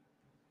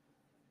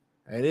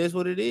 it is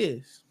what it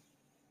is.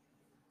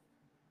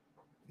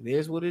 It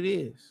is what it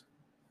is.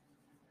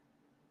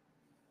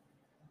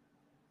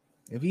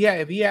 If he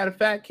had a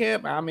fat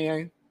camp, I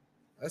mean,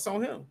 that's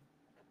on him.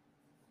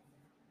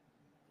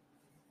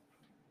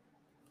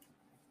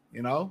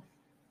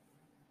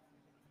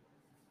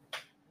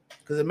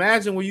 Because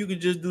imagine where you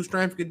could just do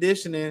strength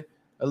conditioning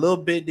a little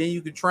bit, then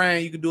you could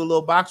train, you could do a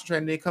little boxing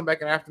training, then come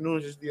back in the afternoon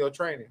and just do your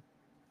training.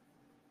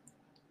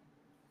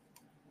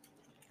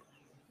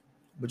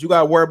 But you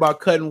got to worry about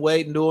cutting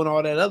weight and doing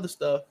all that other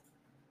stuff.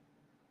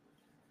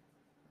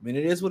 I mean,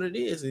 it is what it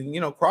is.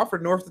 And,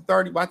 Crawford north of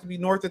 30, about to be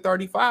north of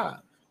 35.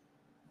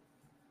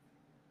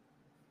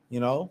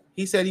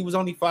 He said he was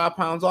only 5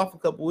 pounds off a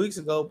couple weeks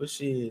ago, but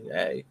shit,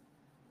 hey,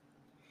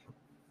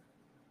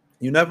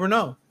 you never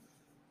know.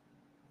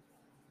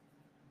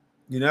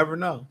 You never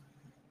know.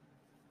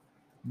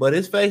 But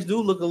his face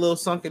do look a little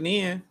sunken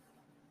in.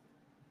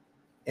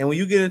 And when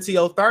you get into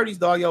your 30s,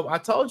 dog, I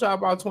told y'all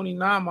about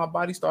 29, my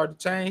body started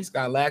to change.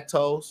 Got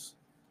lactose.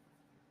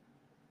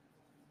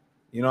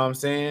 You know what I'm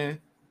saying?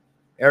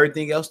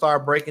 Everything else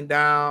started breaking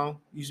down.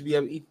 You used to be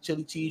able to eat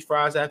chili cheese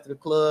fries after the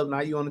club. Now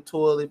you on the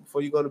toilet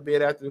before you go to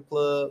bed after the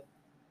club.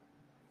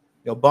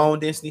 Your bone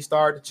density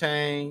started to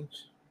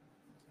change.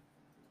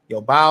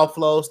 Your bowel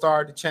flow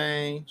started to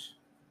change.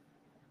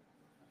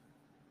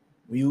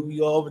 When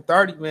you're over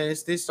 30, man,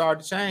 this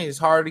started to change. It's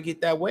harder to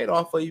get that weight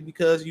off of you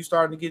because you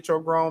starting to get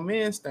your grown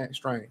man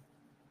strength.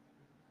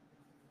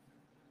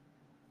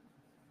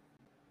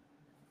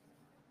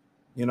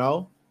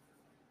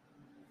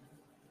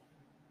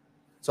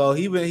 So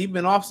he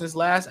been off since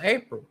last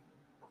April.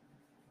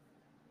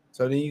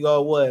 So then you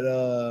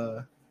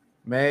go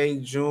May,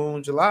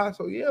 June, July.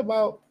 So yeah,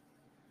 about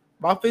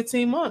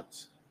 15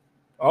 months.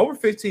 Over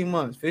 15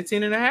 months,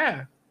 15 and a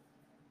half.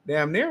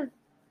 Damn near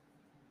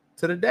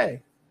to the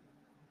day.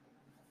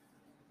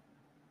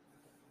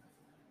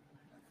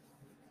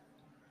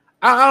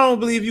 I don't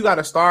believe you got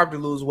to starve to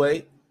lose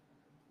weight.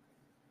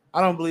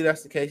 I don't believe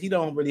that's the case. You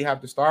don't really have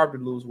to starve to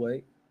lose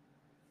weight.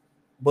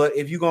 But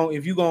if you're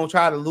gonna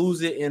try to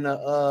lose it in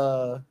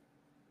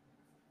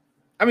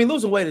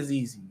losing weight is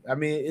easy. I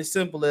mean, it's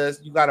simple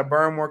as you got to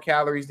burn more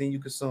calories than you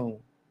consume.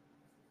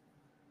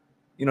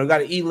 You know, got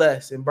to eat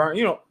less and burn.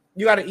 You know,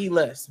 you got to eat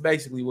less.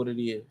 Basically, what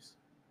it is.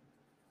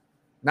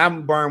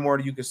 Not burn more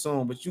than you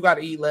consume, but you got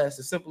to eat less.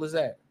 As simple as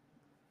that.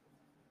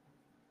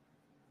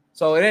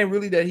 So it ain't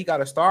really that he got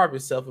to starve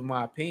himself, in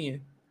my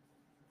opinion.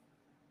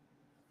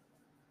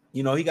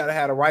 You know, he got to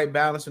have the right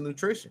balance of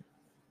nutrition.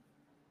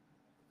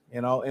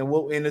 You know,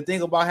 and the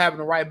thing about having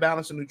the right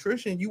balance of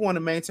nutrition, you want to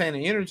maintain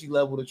an energy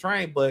level to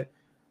train, but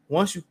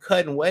once you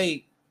cutting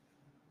weight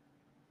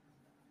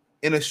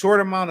in a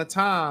short amount of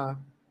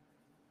time,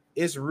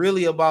 it's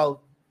really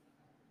about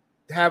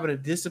having a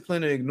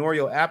discipline to ignore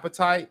your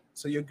appetite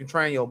so you can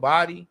train your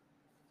body.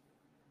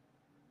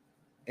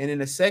 And then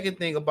the second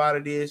thing about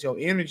it is your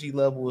energy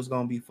level is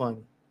going to be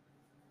funny.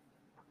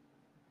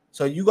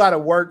 So you got to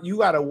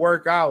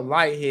work out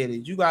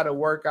lightheaded. You got to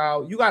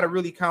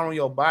really count on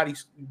your body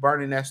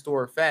burning that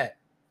stored fat.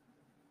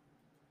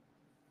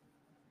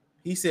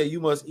 He said you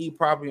must eat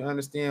properly and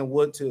understand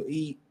what to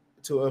eat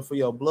for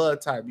your blood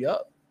type.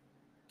 Yup.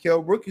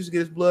 Kell Brook used to get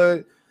his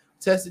blood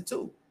tested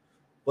too.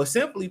 But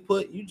simply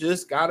put, you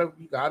just gotta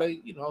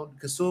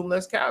consume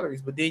less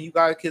calories, but then you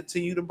gotta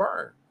continue to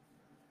burn.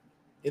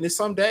 And there's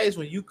some days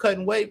when you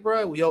cutting weight,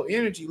 bro, your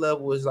energy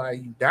level is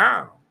like you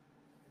down.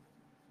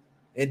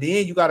 And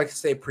then you gotta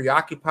stay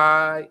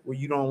preoccupied where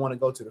you don't want to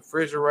go to the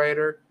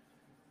refrigerator.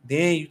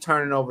 Then you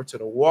turn it over to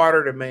the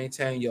water to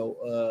maintain your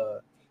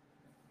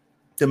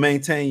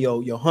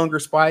hunger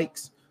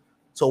spikes.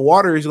 So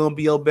water is gonna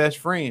be your best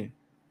friend,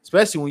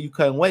 especially when you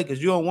cutting weight,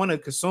 because you don't want to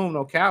consume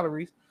no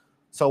calories.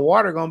 So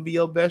water gonna be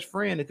your best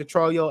friend to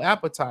control your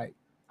appetite.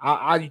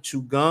 I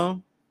chew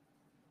gum,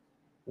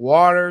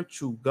 water,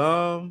 chew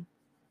gum,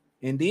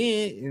 and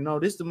then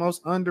this is the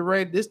most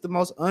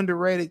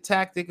underrated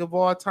tactic of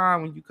all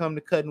time when you come to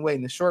cutting weight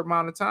in a short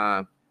amount of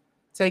time.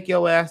 Take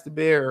your ass to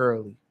bed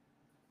early.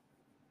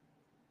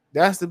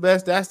 That's the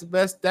best.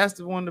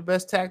 That's one of the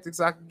best tactics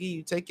I can give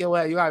you. Take your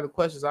ass. You got any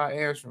questions? I'll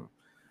answer them.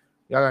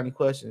 Y'all got any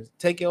questions?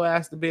 Take your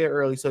ass to bed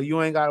early so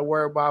you ain't got to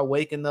worry about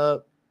waking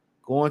up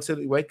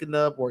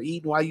or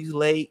eating while you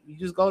late. You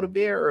just go to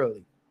bed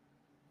early.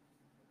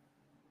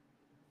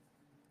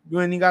 You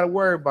ain't even got to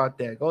worry about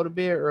that. Go to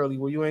bed early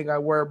where you ain't got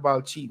to worry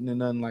about cheating and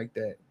nothing like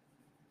that.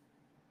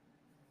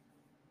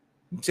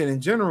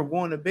 In general,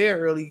 going to bed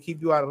early can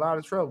keep you out of a lot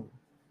of trouble.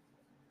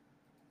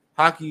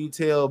 How can you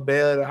tell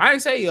better? I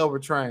ain't say you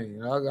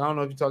overtrained. I don't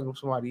know if you're talking to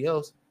somebody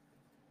else.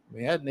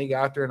 Man, that nigga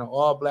out there in an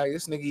all black,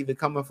 this nigga either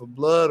coming for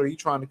blood or you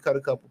trying to cut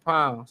a couple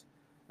pounds.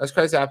 That's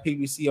crazy how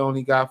PBC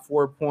only got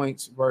 4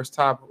 points versus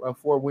top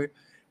 4 win.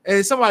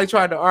 And somebody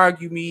tried to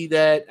argue me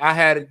that I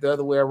had it the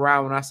other way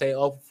around when I say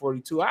 0 for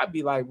 42. I'd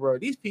be like, bro,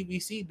 these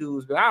PBC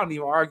dudes, but I don't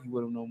even argue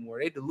with them no more.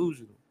 They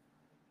delusional.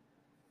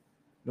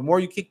 The more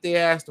you kick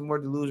their ass, the more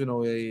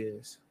delusional it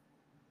is.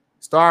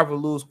 Starve or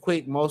lose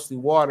quick, mostly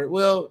water.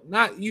 Well,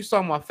 not you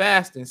talking about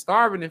fasting.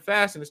 Starving and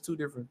fasting is two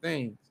different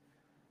things.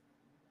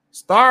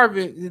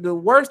 Starving, the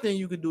worst thing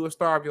you could do is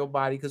starve your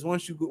body, because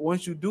once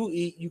you do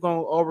eat, you're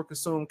gonna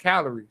overconsume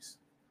calories.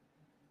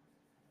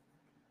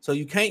 So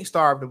you can't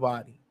starve the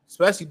body,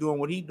 especially doing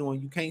what he's doing.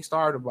 You can't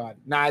starve the body.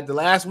 Now, at the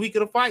last week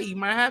of the fight, you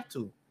might have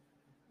to.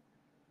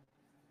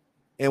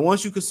 And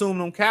once you consume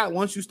them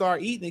once you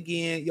start eating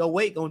again, your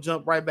weight gonna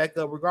jump right back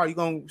up. Regardless,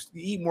 you're gonna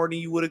eat more than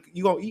you would.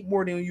 You're gonna eat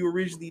more than you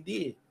originally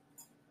did.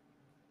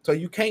 So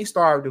you can't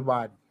starve the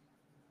body.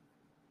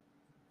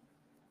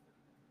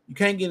 You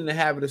can't get in the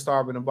habit of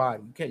starving the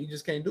body. You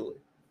just can't do it.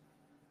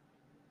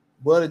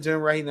 But a gym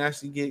right now,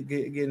 actually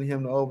getting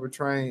him to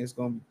overtrain is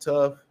gonna be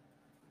tough.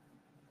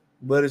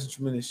 Bud is in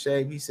tremendous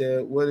shape. He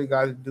said, "What it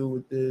got to do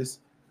with this?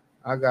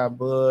 I got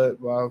Bud."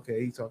 Well,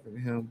 okay, he's talking to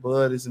him.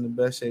 Bud is in the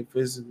best shape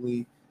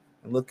physically.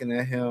 And looking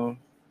at him,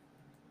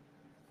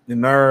 the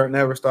nerd,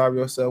 never starve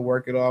yourself,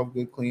 work it off,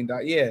 good clean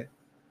diet. Yeah.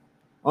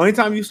 Only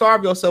time you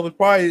starve yourself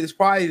is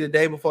probably the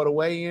day before the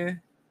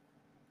weigh-in,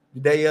 the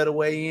day of the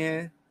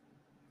weigh-in.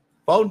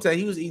 Fulton said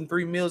he was eating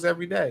 3 meals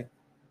every day.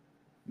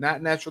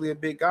 Not naturally a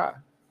big guy.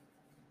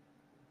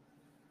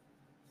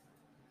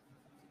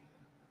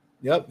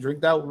 Yep,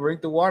 drink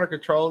the water,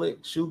 control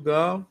it, chew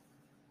gum,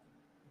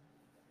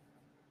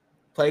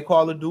 play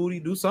Call of Duty,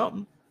 do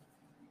something.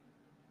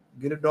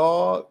 Get a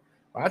dog.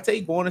 I tell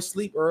you, going to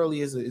sleep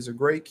early is a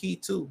great key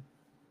too.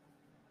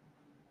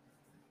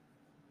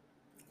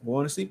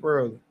 Going to sleep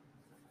early.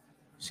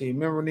 See,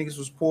 remember niggas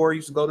was poor,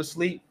 used to go to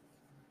sleep.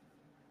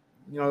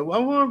 You know,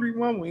 I'm hungry,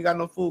 mom. We ain't got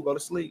no food. Go to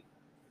sleep.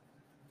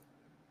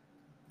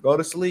 Go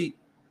to sleep.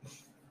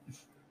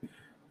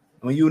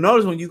 When you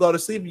notice when you go to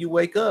sleep and you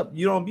wake up,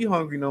 you don't be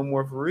hungry no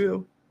more for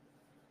real.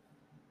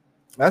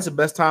 That's the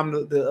best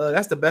time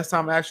that's the best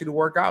time actually to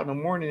work out in the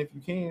morning if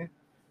you can.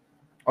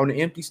 On an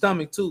empty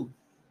stomach too.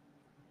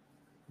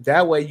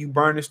 That way you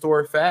burn the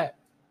stored fat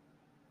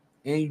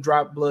and you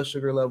drop blood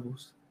sugar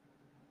levels.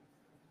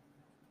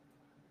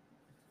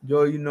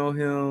 Joe, you know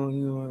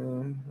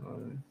him.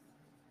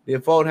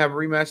 Did Fulton have a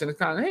rematch in the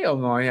con? Hell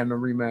no, I ain't had no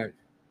rematch.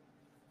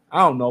 I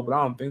don't know, but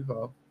I don't think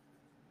so.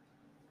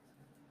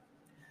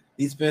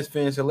 These Spence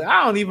fans are like,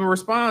 I don't even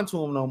respond to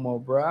them no more,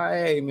 bro.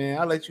 Hey, man,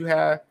 I'll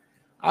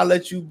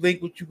let you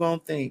blink what you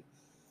gonna think.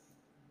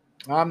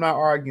 I'm not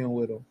arguing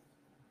with him.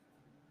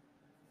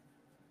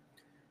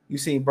 You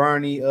seen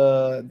Bernie,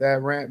 that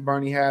rant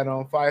Bernie had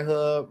on Fight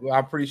Hub?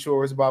 I'm pretty sure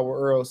it was about what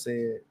Earl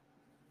said.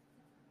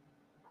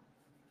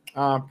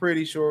 I'm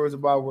pretty sure it was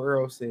about what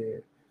Earl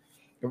said.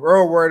 If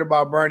Earl worried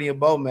about Bernie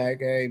and Bomac,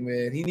 hey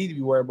man, he need to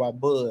be worried about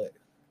Bud.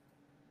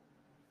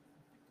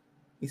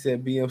 He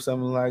said BM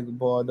something like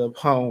balled up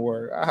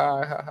homework.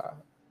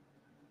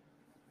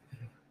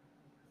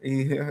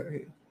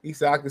 He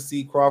said I could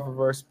see Crawford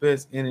versus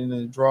Spence ending in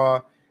a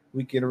draw.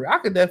 I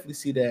could definitely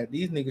see that.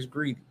 These niggas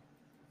greedy.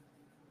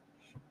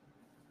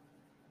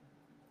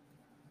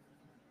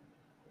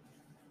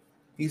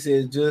 He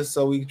said, just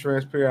so we can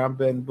transparent, I'm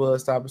betting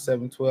Bud stop at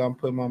 712. I'm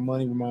putting my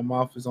money where my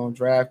mouth is on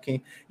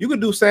DraftKings. You can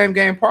do same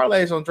game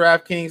parlays on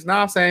DraftKings.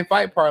 Now I'm saying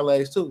fight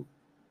parlays too.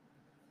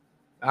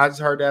 I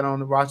just heard that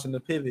on watching the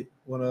pivot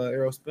with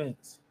Errol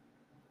Spence.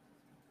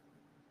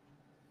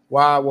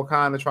 Why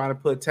Wakanda trying to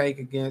put Tank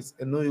against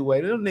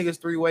Inoue? Them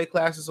niggas 3 weight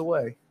classes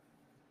away.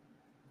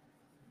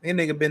 They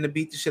nigga been to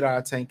beat the shit out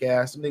of Tank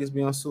ass. Them niggas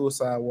be on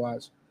suicide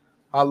watch.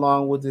 How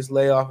long would this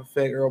layoff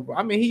affect Errol?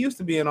 I mean, he used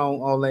to be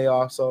on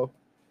layoff, so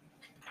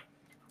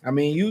I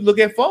mean, you look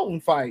at Fulton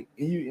fight,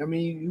 and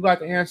you got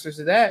the answers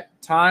to that.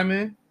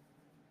 Timing,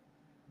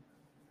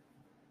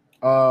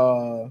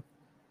 the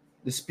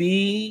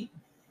speed,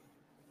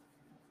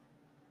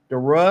 the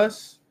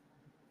rust,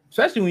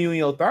 especially when you're in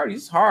your 30s.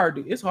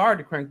 It's hard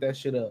to crank that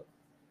shit up.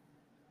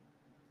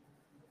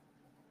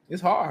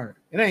 It's hard.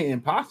 It ain't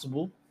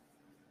impossible,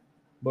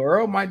 but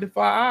Earl might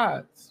defy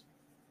odds.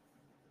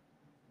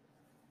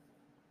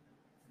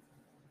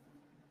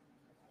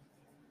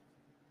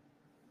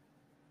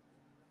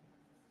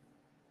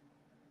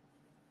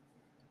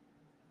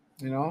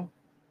 You know,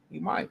 he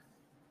might.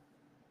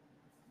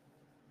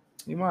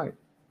 He might.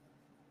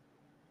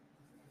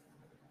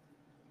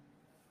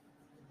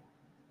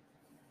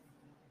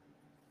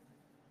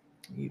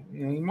 He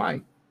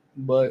might.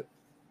 But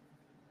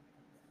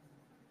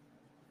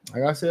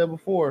like I said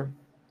before,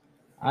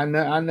 I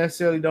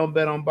necessarily don't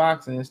bet on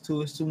boxing. It's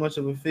too much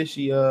of a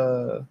fishy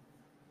too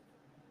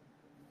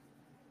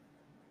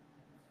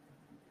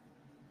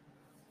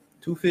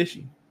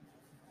fishy.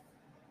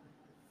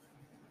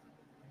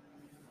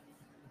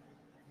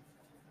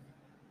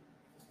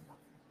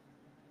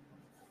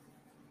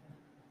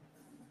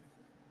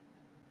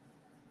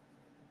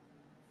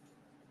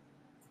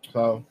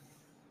 So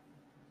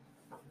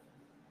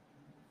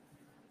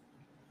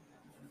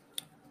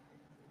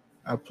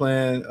I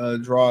plan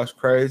draws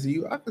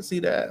crazy. I can see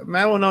that.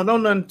 Man, I don't know.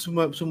 Don't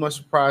nothing too much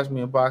surprise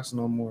me in boxing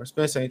no more.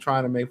 Spence ain't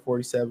trying to make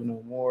 47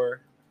 no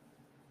more.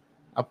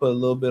 I put a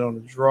little bit on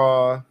the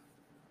draw.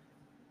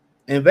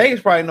 And Vegas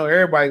probably know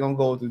everybody gonna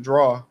go with the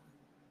draw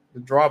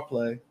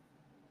play.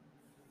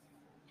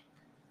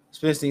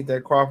 Spence think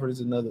that Crawford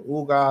is another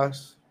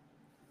Ugas.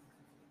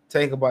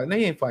 Tank about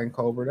they ain't fighting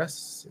Cobra.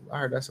 I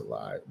heard that's a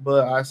lie.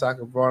 But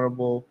Isaka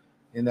vulnerable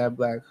in that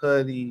black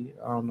hoodie.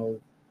 I don't know.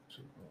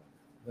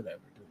 Whatever.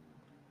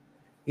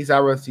 He's I'd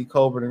rather see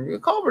Cobra.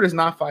 Cobra is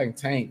not fighting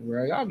Tank,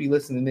 right? Y'all be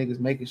listening to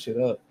niggas making shit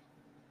up.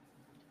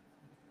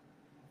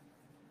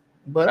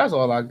 But that's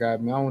all I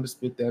got, man. I want to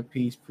spit that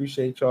piece.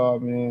 Appreciate y'all,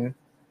 man.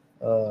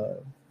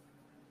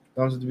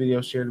 Thumbs up the video,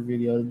 share the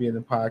video. It'll be in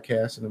the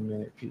podcast in a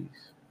minute.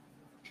 Peace.